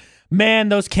food, or, man,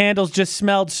 those candles just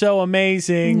smelled so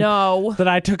amazing. No. That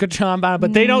I took a chomp out,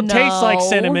 but they don't taste like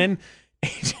cinnamon.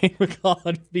 AJ McCall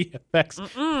and VFX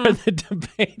for the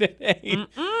debate at 8.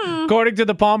 According to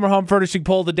the Palmer Home Furnishing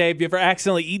poll today, have you ever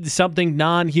accidentally eaten something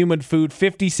non-human food?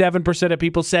 57% of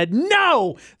people said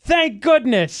no. Thank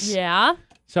goodness. Yeah.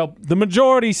 So the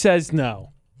majority says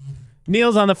no.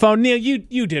 Neil's on the phone. Neil,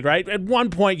 you did, right? At one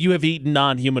point, you have eaten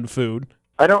non-human food.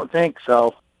 I don't think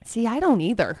so. See, I don't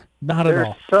either. Not at There's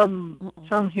all.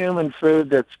 some human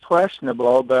food that's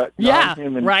questionable, but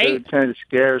non-human food kind of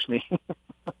scares me.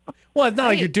 Well, it's not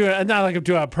like you're doing. It's not like I'm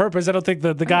doing it on purpose. I don't think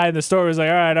the guy in the store was like,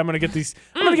 "All right, I'm gonna give these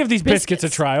biscuits a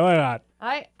try." Why not?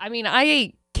 I mean, I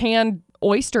ate canned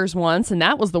oysters once, and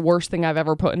that was the worst thing I've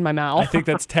ever put in my mouth. I think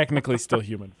that's technically still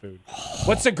human food.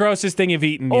 What's the grossest thing you've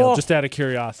eaten, Neil? Just out of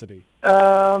curiosity.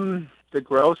 The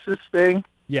grossest thing?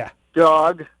 Yeah.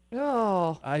 Dog.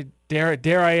 Oh. I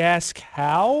dare I ask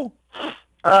how?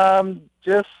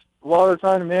 Just while I was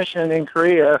on a mission in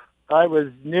Korea, I was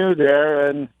new there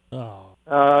and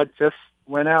just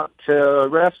went out to a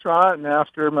restaurant, and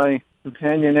after my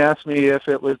companion asked me if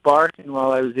it was barking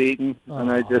while I was eating, and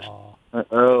I just,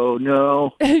 oh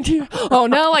no. Oh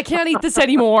no, I can't eat this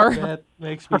anymore. That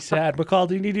makes me sad. McCall,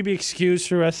 do you need to be excused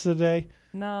for the rest of the day?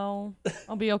 No,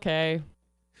 I'll be okay.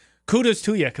 Kudos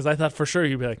to you, because I thought for sure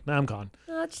you'd be like, nah, I'm gone.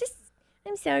 Oh,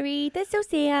 I'm sorry. That's so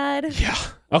sad. Yeah.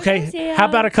 Okay. How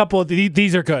about a couple of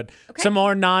these are good. Okay. Some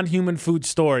more non-human food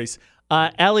stories.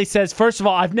 Ellie says, first of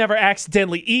all, I've never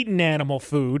accidentally eaten animal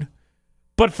food,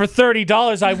 but for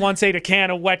 $30, I once ate a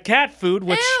can of wet cat food,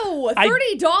 which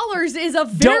 $30 is a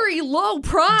very low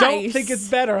price. Don't think it's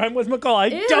better. I'm with McCall. I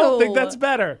don't think that's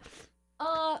better.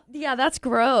 Yeah, that's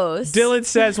gross. Dylan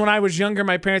says, when I was younger,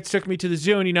 my parents took me to the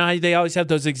zoo, and you know how they always have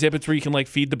those exhibits where you can like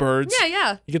feed the birds?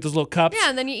 Yeah. You get those little cups. Yeah,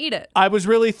 and then you eat it. I was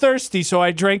really thirsty, so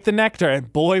I drank the nectar,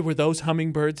 and boy, were those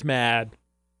hummingbirds mad.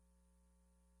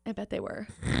 I bet they were.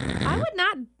 I would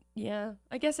not. Yeah,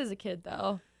 I guess as a kid,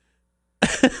 though.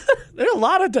 There are a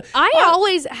lot of... I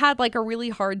always had like a really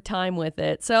hard time with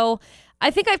it. So I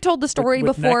think I've told the story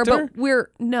with before, nectar?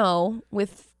 but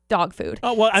with dog food.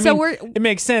 Oh, well, I mean, it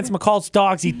makes sense. McCall's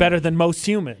dogs eat better than most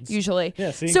humans. Usually.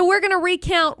 Yeah, see? So we're going to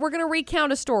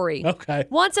recount a story. Okay.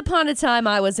 Once upon a time,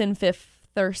 I was in 5th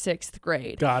or 6th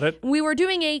grade. Got it. We were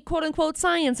doing a quote-unquote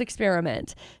science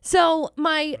experiment. So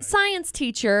my science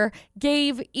teacher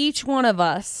gave each one of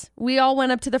us, we all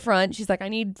went up to the front. She's like, I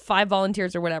need 5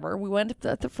 volunteers or whatever. We went up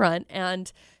to the front, and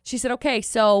she said, okay,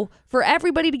 so for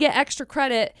everybody to get extra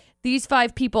credit, these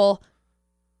 5 people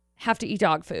have to eat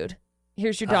dog food.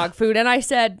 Here's your dog food. And I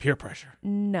said, peer pressure.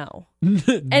 No.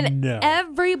 And no.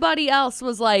 Everybody else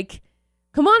was like,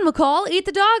 come on, McCall, eat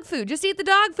the dog food. Just eat the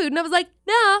dog food. And I was like,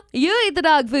 no, you eat the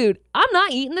dog food. I'm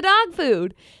not eating the dog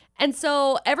food. And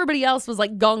so everybody else was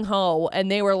like gung-ho.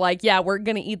 And they were like, yeah, we're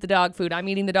going to eat the dog food. I'm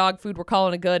eating the dog food. We're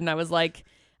calling it good. And I was like,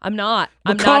 I'm not.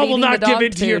 McCall will not give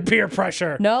in food. to your peer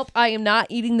pressure. Nope, I am not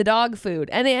eating the dog food.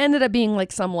 And it ended up being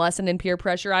like some lesson in peer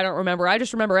pressure. I don't remember. I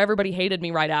just remember everybody hated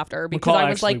me right after because McCall I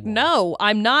was like, won. no,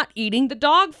 I'm not eating the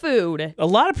dog food. A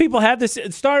lot of people have this.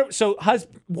 So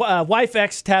wife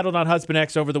X tattled on husband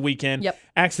X over the weekend. Yep.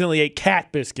 Accidentally ate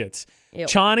cat biscuits. Ew.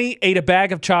 Chani ate a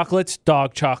bag of chocolates,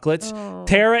 dog chocolates. Oh.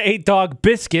 Tara ate dog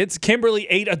biscuits. Kimberly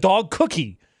ate a dog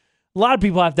cookie. A lot of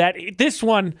people have that. This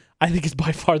one, I think, is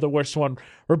by far the worst one.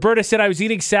 Roberta said, I was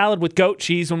eating salad with goat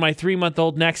cheese when my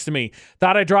 3-month-old next to me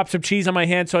thought I dropped some cheese on my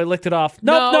hand, so I licked it off.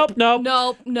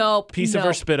 Nope. Piece of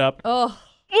her spit up. Oh.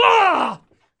 Ah!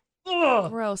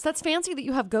 Ugh. Gross. That's fancy that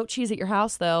you have goat cheese at your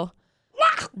house, though.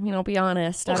 I mean, I'll be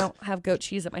honest. I don't have goat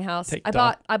cheese at my house. I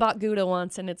bought Gouda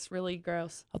once, and it's really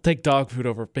gross. I'll take dog food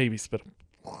over baby spit.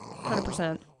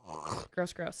 100%.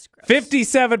 Gross.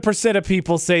 57% of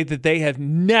people say that they have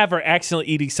never accidentally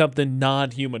eaten something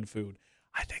non-human food.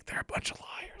 I think they're a bunch of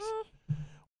liars.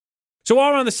 So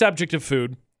while we're on the subject of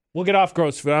food, we'll get off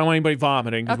gross food. I don't want anybody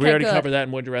vomiting because we already covered that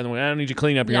in Would You Rather. I don't need you to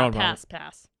clean up your own vomit.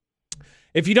 Pass.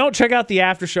 If you don't check out the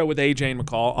after show with AJ and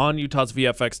McCall on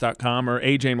utahsvfx.com or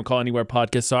AJ and McCall anywhere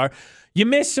podcasts are, you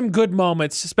miss some good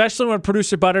moments, especially when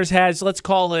Producer Butterz has, let's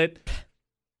call it,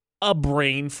 a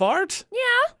brain fart.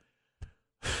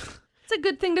 Yeah. It's a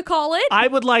good thing to call it. I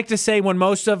would like to say when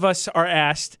most of us are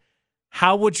asked,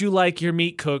 how would you like your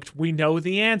meat cooked? We know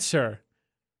the answer.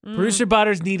 Producer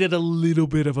Butterz needed a little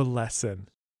bit of a lesson.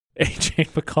 AJ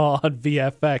McCall on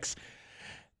VFX.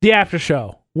 The after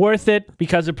show. Worth it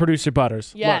because of Producer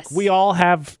Butterz. Yes. Look, we all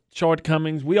have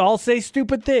shortcomings. We all say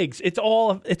stupid things. It's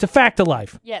a fact of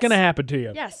life. Yes. It's going to happen to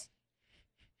you. Yes.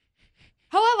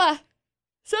 However,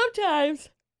 sometimes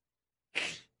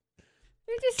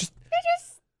you're just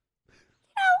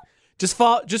Just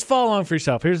follow along for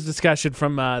yourself. Here's a discussion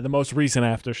from the most recent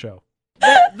after show.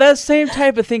 That same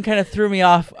type of thing kind of threw me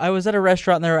off. I was at a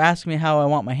restaurant and they were asking me how I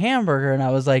want my hamburger, and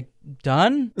I was like,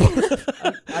 done?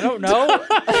 I don't know.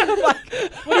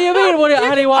 What do you mean?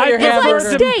 How do you want your It's like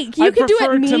hamburger? steak. You can do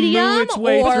it medium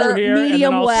or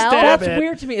medium well. That's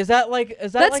weird to me. Is that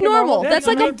That's normal. That's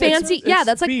like a fancy. Yeah,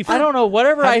 that's like beef. I don't know.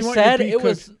 Whatever How do I you want your said, beef it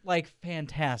was cooked? like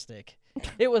fantastic.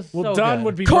 It was Well, so done good.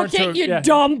 would be cook burnt to it, you yeah.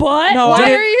 dumb butt. No, Why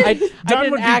I are you?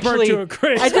 Done would be burnt to a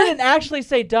crisp. I didn't actually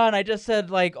say done. I just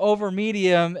said like over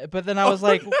medium. But then I was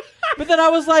like,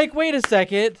 wait a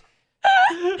second.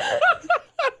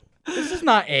 This is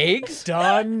not eggs.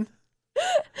 Done.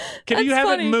 Can That's you have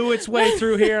funny. it moo its way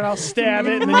through here and I'll stab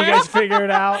it and then you guys figure it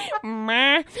out?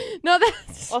 No,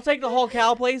 that's I'll take the whole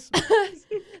cow, please.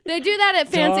 they do that at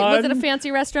fancy. Was it a Done.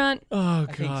 fancy restaurant? Oh,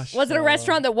 think gosh. Was it a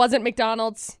restaurant that wasn't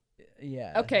McDonald's?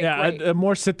 Yeah. Okay, Yeah, great. a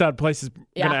more sit-down place is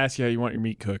Yeah. going to ask you how you want your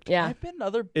meat cooked. Yeah. I've been to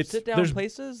other It's- sit-down there's-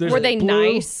 places. there's Were they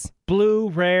blue. nice? Blue,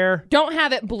 rare. Don't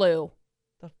have it blue.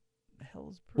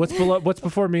 What's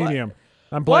before medium?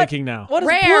 I'm What? blanking now. What is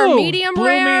Rare, blue? medium Blue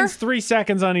rare. means 3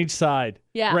 seconds on each side.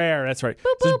 Yeah. Rare, that's right. Boop,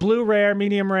 So there's boop. blue, rare,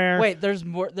 medium rare. Wait, there's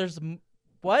more.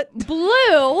 What?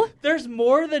 Blue. There's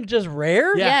more than just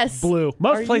rare? Yeah, Yes. blue.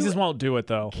 Most Are places you- won't do it,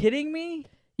 though. Kidding me?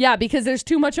 Yeah, because there's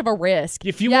too much of a risk.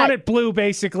 If you Yeah. want it blue,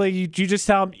 basically, you just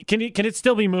tell them, can it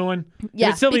still be mooing? Yeah,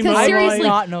 Can it still be because mooing? seriously,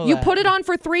 not know you that. put it on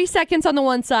for 3 seconds on the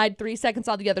one side, 3 seconds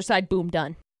on the other side, boom,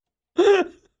 done.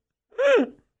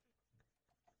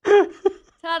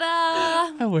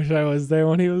 Ta-da! I wish I was there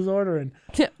when he was ordering.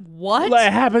 What? Well,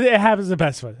 it happens to the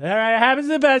best of us. All right, it happens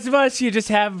to the best of us. You just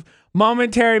have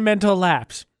momentary mental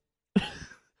lapse.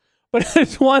 But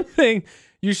there's one thing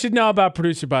you should know about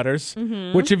Producer Butterz,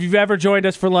 Mm-hmm. which if you've ever joined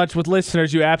us for lunch with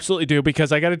listeners, you absolutely do,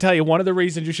 because I got to tell you, one of the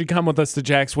reasons you should come with us to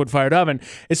Jack's Wood-Fired Oven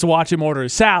is to watch him order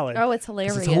his salad. Oh, it's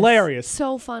hilarious. It's hilarious.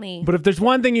 So funny. But if there's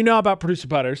one thing you know about Producer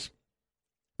Butterz,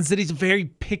 is that he's a very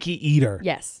picky eater.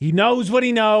 Yes. He knows what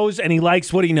he knows, and he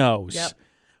likes what he knows. Yep.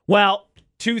 Well,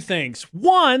 2 things.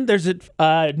 One, there's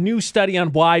a new study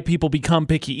on why people become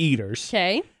picky eaters.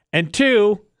 Okay. And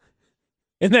 2,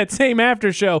 in that same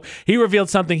after show, he revealed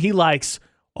something he likes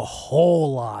a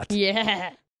whole lot.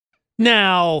 Yeah.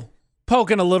 Now,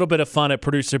 poking a little bit of fun at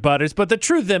Producer Butterz, but the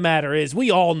truth of the matter is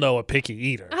we all know a picky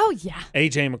eater. Oh, yeah.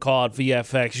 AJ McCall at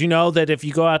VFX. You know that if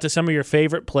you go out to some of your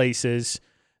favorite places,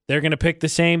 they're going to pick the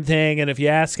same thing, and if you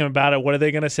ask them about it, what are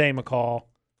they going to say, McCall?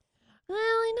 Well,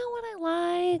 I know what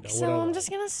I like, Know so what I I'm like. just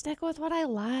going to stick with what I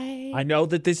like. I know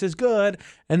that this is good,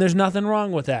 and there's nothing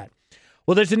wrong with that.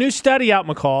 Well, there's a new study out,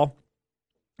 McCall,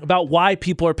 about why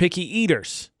people are picky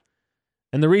eaters.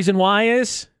 And the reason why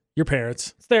is your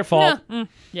parents. It's their fault.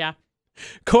 Yeah.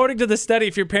 According to the study,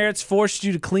 if your parents forced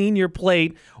you to clean your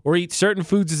plate or eat certain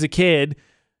foods as a kid,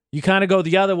 you kind of go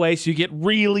the other way, so you get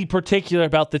really particular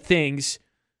about the things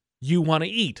you want to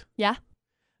eat. Yeah.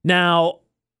 Now,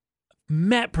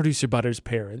 met Producer Butterz'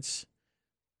 parents.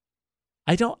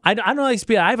 I don't like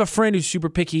speed. I have a friend who's super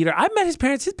picky eater. I've met his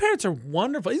parents. His parents are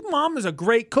wonderful. His mom is a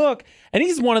great cook, and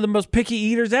he's one of the most picky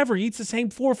eaters ever. He eats the same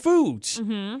 4 foods.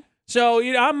 Mm-hmm. So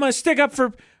I'm gonna stick up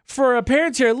for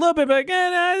parents here a little bit, but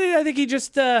I think he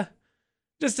just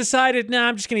decided, nah,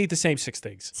 I'm just gonna eat the same 6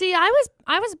 things. See, I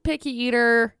was a picky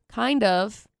eater, kind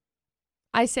of.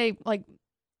 I say, like,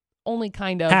 only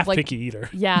kind of. Half like, picky eater.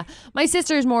 Yeah. My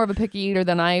sister is more of a picky eater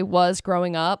than I was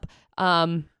growing up.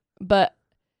 But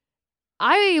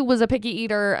I was a picky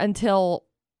eater until,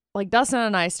 like, Dustin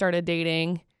and I started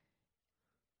dating.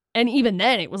 And even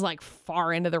then, it was, like,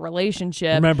 far into the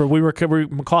relationship. Remember,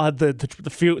 McCall had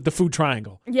the food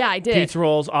triangle: Yeah, I did. pizza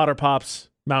rolls, Otter Pops,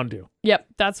 Mountain Dew. Yep,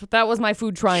 that was my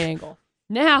food triangle.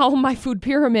 Now my food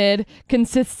pyramid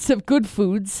consists of good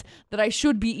foods that I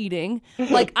should be eating.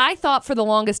 Like, I thought for the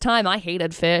longest time I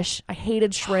hated fish, I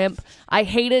hated shrimp, I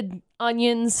hated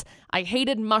onions, I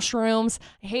hated mushrooms,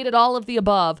 I hated all of the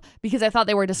above because I thought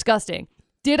they were disgusting.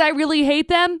 Did I really hate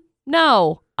them?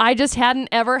 No. I just hadn't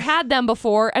ever had them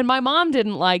before, and my mom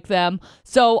didn't like them,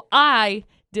 so I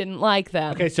didn't like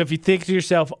them. Okay, so if you think to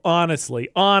yourself, honestly,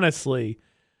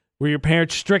 were your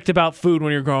parents strict about food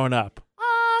when you're growing up?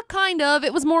 Kind of.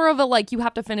 It was more of a you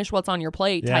have to finish what's on your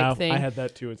plate type thing. I had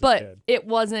that too as a but kid. it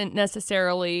wasn't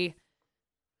necessarily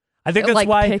I think that's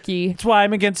why picky. That's why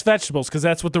I'm against vegetables, because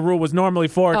that's what the rule was normally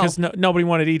for, because nobody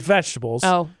wanted to eat vegetables.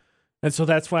 Oh. And so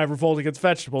that's why I revolt against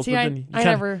vegetables. See, but I then I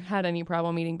never had any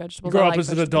problem eating vegetables. You grow I up like as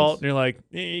an vegetables. adult, and you're like,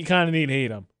 you kind of need to eat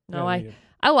them. No,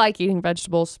 I like eating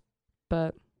vegetables,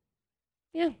 but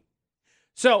yeah.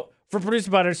 So, for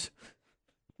Producer Butterz,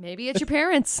 maybe it's your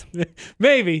parents.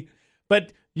 maybe.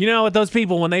 But you know what, those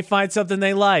people, when they find something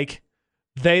they like,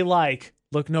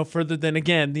 look no further than,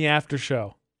 again, the after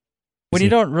show. When you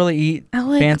don't really eat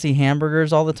fancy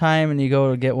hamburgers all the time and you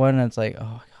go to get one and it's like, oh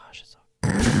my gosh, it's so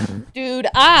Dude,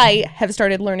 I have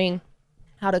started learning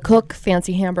how to cook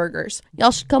fancy hamburgers.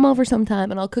 Y'all should come over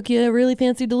sometime and I'll cook you a really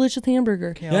fancy, delicious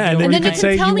hamburger. Yeah, and then you can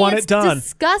say you want it done.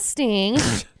 Disgusting.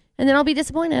 And then I'll be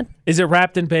disappointed. Is it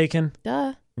wrapped in bacon?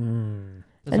 Duh. And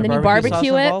then you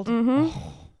barbecue it. Mm-hmm.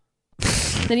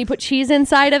 Then you put cheese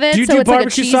inside of it. Do you so do it's barbecue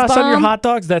like a cheese sauce bomb? on your hot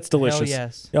dogs? That's delicious. Hell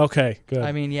yes. Okay, good.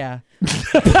 I mean, yeah.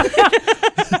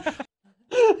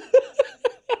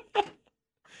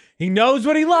 He knows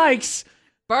what he likes.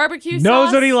 Barbecue sauce.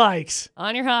 Knows what he likes.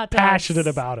 On your hot dogs. Passionate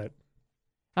about it.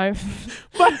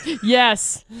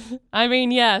 Yes. I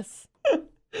mean, yes.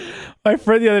 My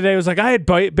friend the other day was like, I had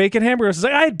bacon hamburgers. I was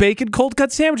like, I had bacon cold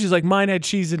cut sandwiches. Like, mine had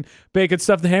cheese and bacon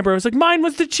stuffed in the hamburger. I was like, mine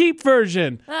was the cheap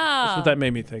version. That's what that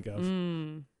made me think of.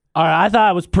 All right, I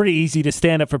thought it was pretty easy to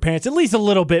stand up for parents, at least a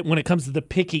little bit when it comes to the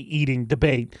picky eating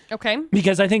debate. Okay.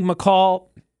 Because I think McCall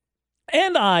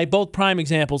and I, both prime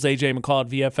examples, AJ and McCall at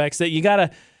VFX, that you gotta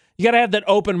have that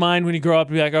open mind when you grow up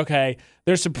and be like, okay,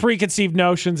 there's some preconceived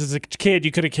notions as a kid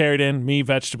you could have carried in, me,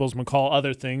 vegetables, McCall,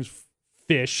 other things,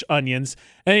 fish, onions,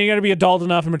 and then you got to be adult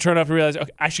enough and mature enough to realize,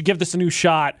 okay, I should give this a new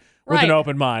shot with an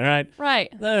open mind, right?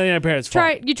 Right. Parents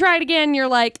You try it again, you're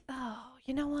like, oh,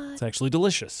 you know what? It's actually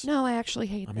delicious. No, I actually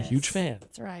hate I'm this. a huge fan.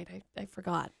 That's right. I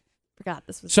forgot.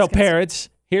 This was So disgusting. parents,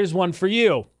 here's one for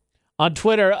you. On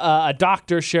Twitter, a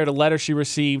doctor shared a letter she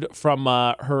received from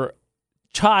her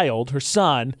child, her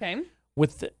son,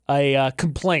 with a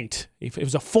complaint. It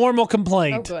was a formal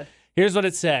complaint. Oh, good. Here's what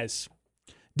it says.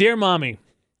 Dear Mommy,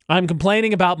 I'm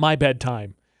complaining about my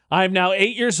bedtime. I am now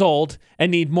 8 years old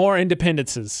and need more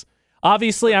independences.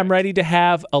 Obviously, I'm ready to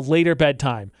have a later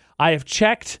bedtime. I have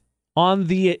checked on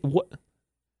the,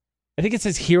 I think it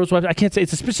says Heroes website. I can't say,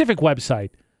 it's a specific website.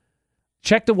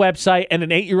 Check the website, and an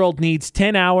 8-year-old needs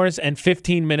 10 hours and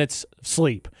 15 minutes of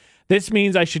sleep. This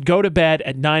means I should go to bed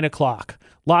at 9 o'clock.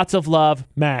 Lots of love,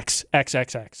 Max,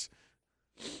 XXX.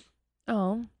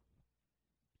 Oh.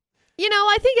 You know,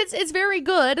 I think it's very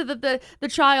good that the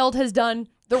child has done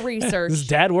the research. Does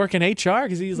dad work in HR?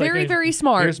 Because he's very, like, very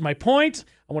smart. Here's my point.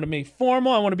 I want to be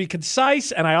formal. I want to be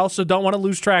concise, and I also don't want to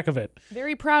lose track of it.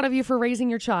 Very proud of you for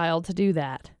raising your child to do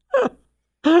that.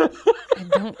 I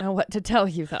don't know what to tell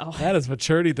you, though. That is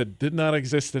maturity that did not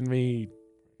exist in me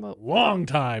a long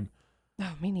time. No,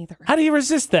 me neither. How do you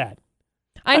resist that?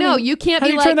 I know. You can't how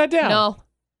be do you like, turn that down? No,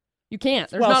 you can't.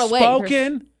 There's Well not a way.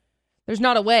 spoken. There's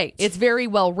not a way. It's very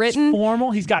well written.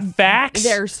 Formal. He's got facts.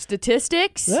 There's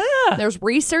statistics. Yeah. There's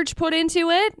research put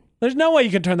into it. There's no way you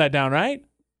can turn that down, right?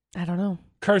 I don't know.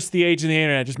 Curse the age of the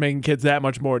internet, just making kids that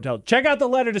much more intelligent. Check out the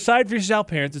letter. Decide for yourself,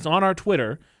 parents. It's on our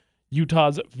Twitter,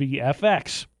 Utah's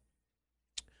VFX.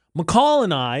 McCall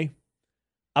and I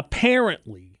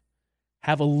apparently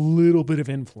have a little bit of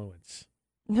influence.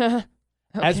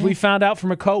 As we found out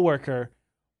from a coworker,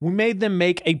 we made them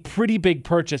make a pretty big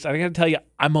purchase. I got to tell you,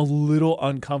 I'm a little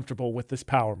uncomfortable with this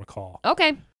power, McCall.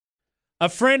 Okay. A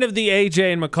friend of the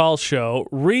AJ and McCall show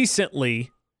recently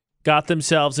got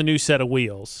themselves a new set of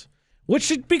wheels, which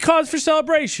should be cause for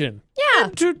celebration. Yeah.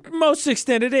 And to most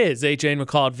extent, it is. AJ and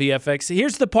McCall at VFX.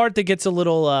 Here's the part that gets a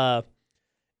little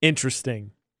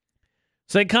interesting.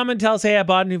 So they come and tell us, hey, I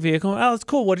bought a new vehicle. Oh, it's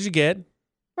cool. What did you get?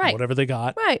 Right. Whatever they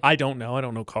got. Right. I don't know. I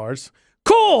don't know cars.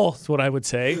 Cool. That's what I would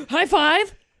say. High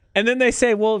five. And then they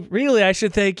say, well, really, I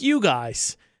should thank you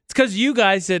guys. It's because you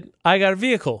guys that I got a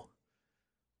vehicle.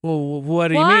 Well, what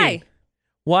do you mean?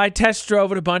 Well, I test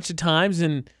drove it a bunch of times,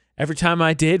 and every time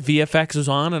I did, VFX was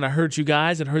on, and I heard you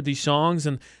guys and heard these songs,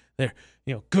 and they're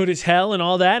good as hell and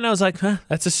all that. And I was like,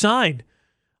 that's a sign.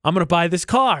 I'm going to buy this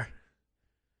car.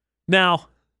 Now,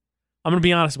 I'm going to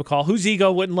be honest, McCall. Whose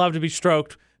ego wouldn't love to be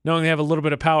stroked knowing they have a little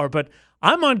bit of power? But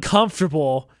I'm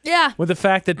uncomfortable with the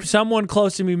fact that someone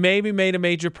close to me maybe made a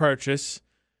major purchase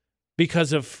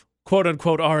because of, quote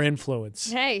unquote, our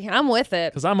influence. Hey, I'm with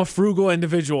it. Because I'm a frugal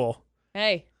individual.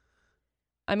 Hey,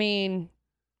 I mean,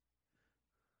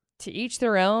 to each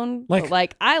their own. Like- But,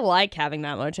 like, I like having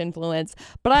that much influence,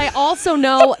 but I also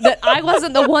know that I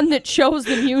wasn't the one that chose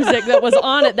the music that was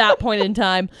on at that point in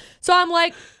time. So I'm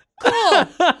like, cool.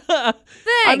 Thanks.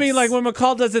 I mean, like when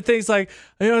McCall does the things like,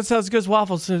 it sounds good as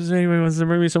waffles. Does anybody wants to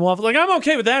bring me some waffles? Like, I'm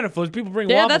okay with that influence. People bring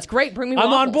Yeah, waffles. that's great. Bring me I'm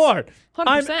waffles. on board. 100%.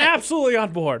 I'm absolutely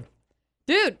on board.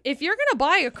 Dude, if you're going to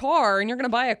buy a car and you're going to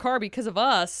buy a car because of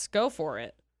us, go for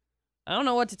it. I don't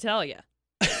know what to tell you.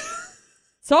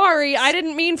 Sorry, I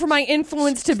didn't mean for my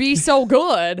influence to be so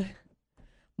good.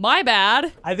 My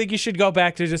bad. I think you should go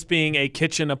back to just being a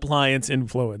kitchen appliance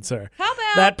influencer. How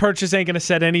about That purchase ain't going to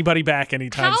set anybody back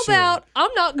anytime soon. How about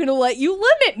I'm not going to let you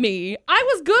limit me? I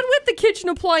was good with the kitchen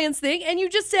appliance thing, and you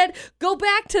just said, go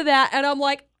back to that. And I'm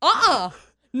like,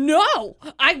 no,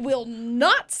 I will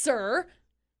not, sir.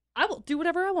 I will do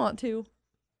whatever I want to,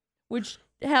 which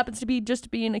happens to be just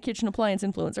being a kitchen appliance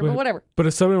influencer, but whatever. But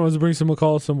if somebody wants to bring some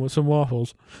McCall some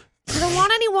waffles. I don't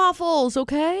want any waffles,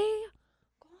 okay?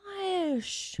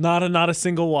 Gosh. Not a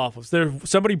single waffles. There,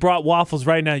 somebody brought waffles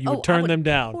right now. You would turn them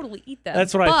down. Totally eat them.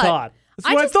 That's what I But thought.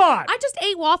 That's what I thought. I just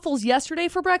ate waffles yesterday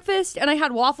for breakfast, and I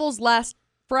had waffles last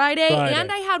Friday.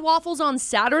 And I had waffles on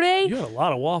Saturday. You had a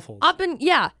lot of waffles.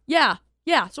 Yeah.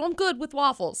 So I'm good with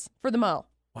waffles for the mo.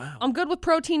 Wow. I'm good with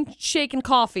protein shake and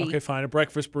coffee. Okay, fine. A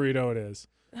breakfast burrito it is.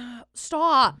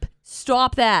 Stop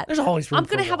that. There's always room I'm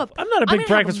gonna for have waffles. I'm not a big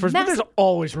breakfast person, but there's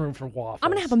always room for waffles. I'm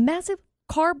gonna have a massive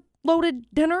carb-loaded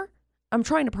dinner. I'm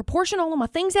trying to proportion all of my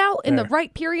things out in the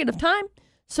right period of time.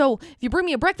 So if you bring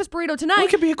me a breakfast burrito tonight, Well,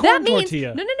 it could be a corn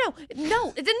tortilla. No.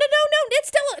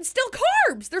 It's still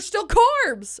carbs. There's still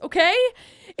carbs. Okay.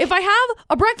 If I have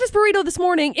a breakfast burrito this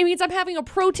morning, it means I'm having a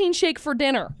protein shake for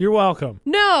dinner. You're welcome.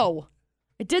 No,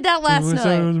 I did that last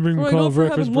night.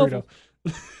 Breakfast burrito.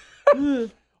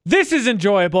 This is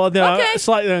enjoyable. Okay.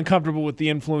 Slightly uncomfortable with the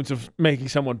influence of making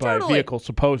someone buy a vehicle,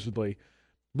 supposedly.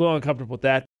 A little uncomfortable with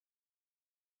that.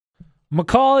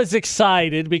 McCall is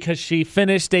excited because she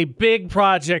finished a big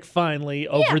project finally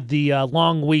over the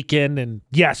long weekend and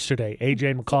yesterday.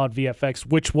 AJ and McCall at VFX,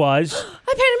 which was...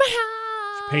 I painted my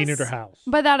house. She painted her house.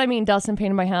 By that, I mean Dustin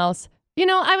painted my house. You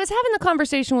know, I was having the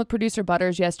conversation with Producer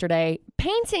Butterz yesterday.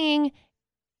 Painting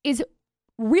is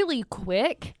really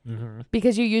quick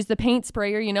because you use the paint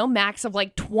sprayer, max of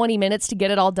like 20 minutes to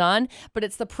get it all done. But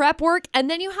it's the prep work, and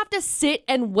then you have to sit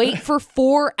and wait for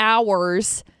 4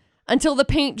 hours until the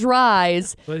paint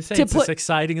dries. Well, they say to it's put as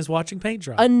exciting as watching paint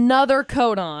dry. another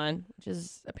coat on, which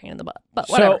is a pain in the butt. But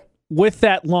whatever. So with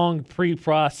that long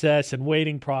pre-process and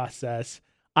waiting process,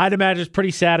 I'd imagine it's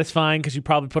pretty satisfying because you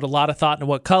probably put a lot of thought into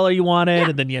what color you wanted,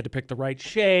 and then you had to pick the right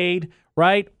shade,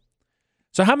 right?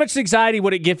 So how much anxiety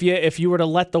would it give you if you were to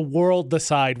let the world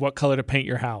decide what color to paint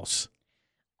your house?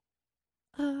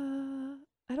 I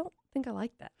don't think I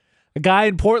like that. A guy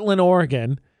in Portland,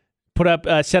 Oregon,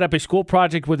 set up a school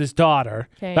project with his daughter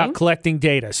about collecting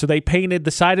data. So they painted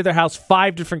the side of their house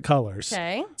 5 different colors.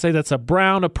 Okay. Say that's a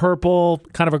brown, a purple,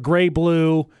 kind of a gray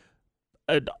blue,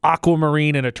 an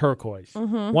aquamarine, and a turquoise.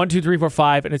 1, 2, 3, 4,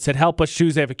 5. And it said, help us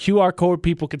choose. They have a QR code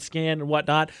people could scan and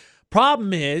whatnot.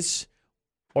 Problem is,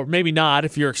 or maybe not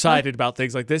if you're excited about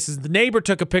things like this, is the neighbor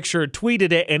took a picture and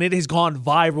tweeted it, and it has gone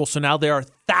viral. So now there are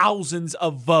thousands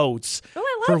of votes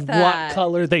for what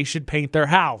color they should paint their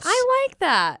house. I like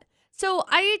that. So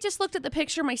I just looked at the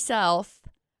picture myself.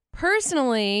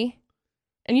 Personally,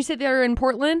 and you said they're in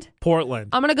Portland? Portland.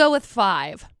 I'm going to go with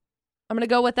 5. I'm going to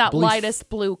go with that lightest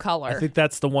blue color. I think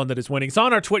that's the one that is winning. It's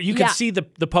on our Twitter. You can see the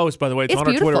post, by the way. It's on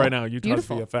our Twitter right now. Utah's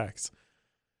VFX.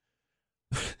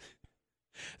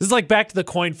 This is like back to the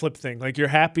coin flip thing. Like you're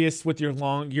happiest with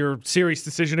your serious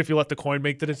decision if you let the coin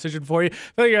make the decision for you.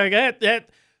 But you're like,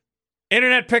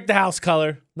 internet picked the house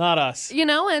color, not us.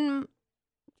 And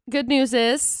good news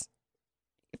is,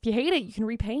 if you hate it, you can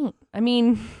repaint. I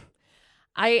mean,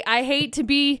 I hate to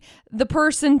be the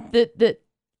person that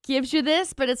gives you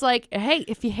this, but it's like, hey,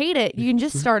 if you hate it, you can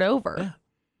just start over. Yeah.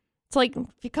 It's like,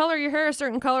 if you color your hair a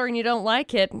certain color and you don't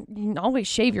like it, you can always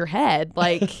shave your head.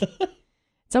 Like,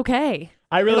 it's okay.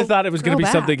 I really thought it was going to be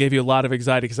something that gave you a lot of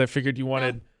anxiety because I figured you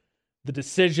wanted the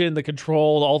decision, the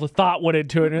control, all the thought went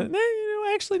into it. And,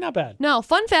 actually not bad. No,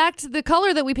 fun fact, the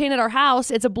color that we painted our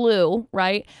house, it's a blue,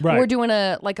 right? We're doing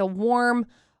a warm,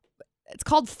 it's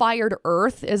called Fired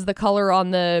Earth is the color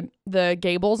on the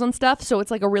gables and stuff. So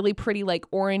it's like a really pretty like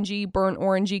orangey, burnt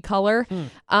orangey color.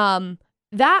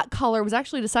 That color was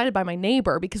actually decided by my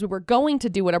neighbor because we were going to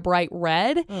do it a bright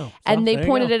red. And they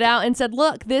pointed it out and said,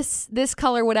 look, this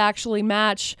color would actually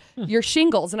match your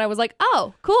shingles. And I was like,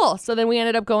 oh, cool. So then we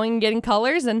ended up going and getting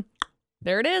colors, and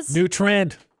there it is. New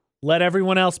trend. Let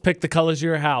everyone else pick the colors of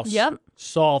your house. Yep.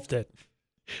 Solved it.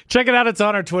 Check it out. It's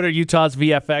on our Twitter, Utah's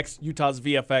VFX. Utah's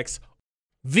VFX.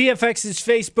 VFX's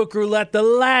Facebook roulette. The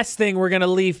last thing we're going to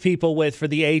leave people with for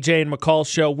the AJ and McCall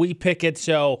show. We pick it,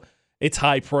 so it's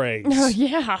high praise. Oh,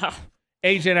 yeah.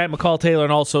 AJ Knight, McCall Taylor,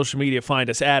 and all social media. Find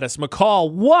us, add us.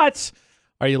 McCall, what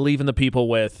are you leaving the people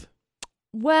with?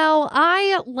 Well,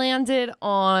 I landed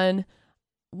on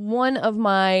one of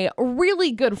my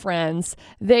really good friends.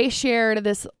 They shared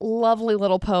this lovely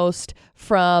little post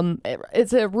from,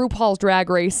 it's a RuPaul's Drag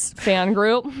Race fan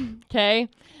group. Okay.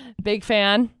 Big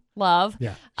fan. Love.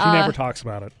 Yeah. She never talks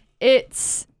about it.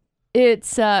 It's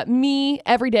me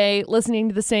every day listening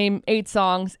to the same 8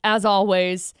 songs as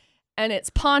always. And it's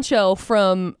Poncho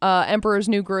from Emperor's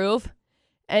New Groove.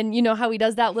 And you know how he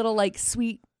does that little like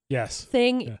sweet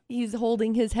thing? Yeah. He's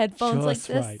holding his headphones just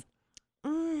like this.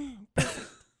 Right.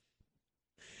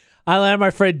 I land my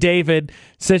friend David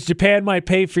says Japan might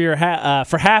pay for your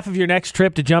for half of your next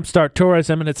trip to jumpstart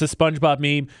tourism, and it's a SpongeBob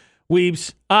meme.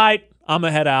 Weebs, I'm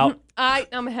a head out.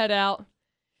 I'm a head out.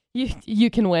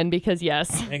 You can win because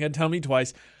yes. Ain't gonna tell me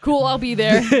twice. Cool, I'll be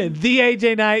there. The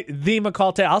AJ Knight, the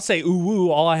McCall Taylor. I'll say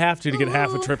ooh all I have to get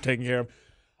half a trip taken care of.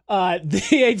 The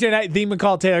AJ Knight, the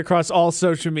McCall Taylor across all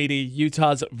social media.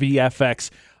 Utah's VFX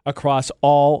across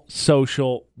all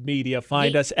social media.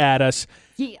 Find us, add us.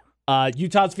 Yeah.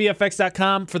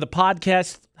 UtahsVFX.com for the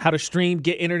podcast, how to stream,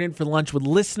 get entered in for lunch with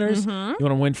listeners. You want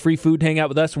to win free food, hang out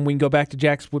with us when we can go back to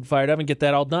Jack's Wood Fired Oven, get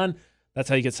that all done. That's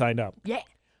how you get signed up. Yeah.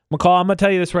 McCall, I'm going to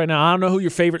tell you this right now. I don't know who your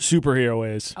favorite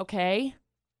superhero is. Okay.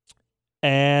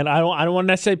 And I don't want to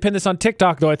necessarily pin this on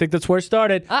TikTok, though. I think that's where it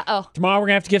started. Uh-oh. Tomorrow we're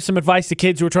going to have to give some advice to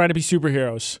kids who are trying to be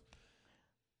superheroes.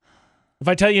 If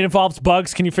I tell you it involves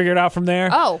bugs, can you figure it out from there?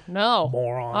 Oh, no.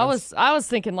 Morons. I was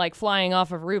thinking like flying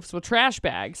off of roofs with trash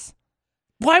bags.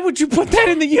 Why would you put that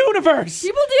in the universe?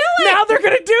 People do it. Now they're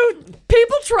going to do.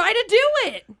 People try to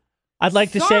do it. I'd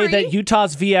like to say that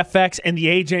Utah's VFX and the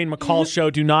AJ and McCall show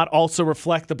do not also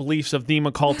reflect the beliefs of the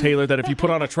McCall Taylor that if you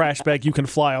put on a trash bag, you can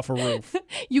fly off a roof.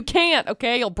 You can't,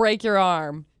 okay? You'll break your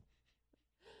arm.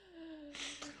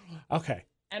 Okay.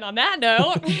 And on that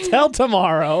note, till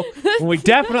tomorrow, when we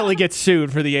definitely get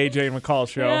sued for the AJ and McCall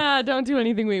show. Yeah, don't do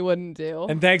anything we wouldn't do.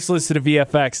 And thanks for listening to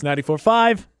VFX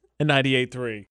 94.5 and 98.3.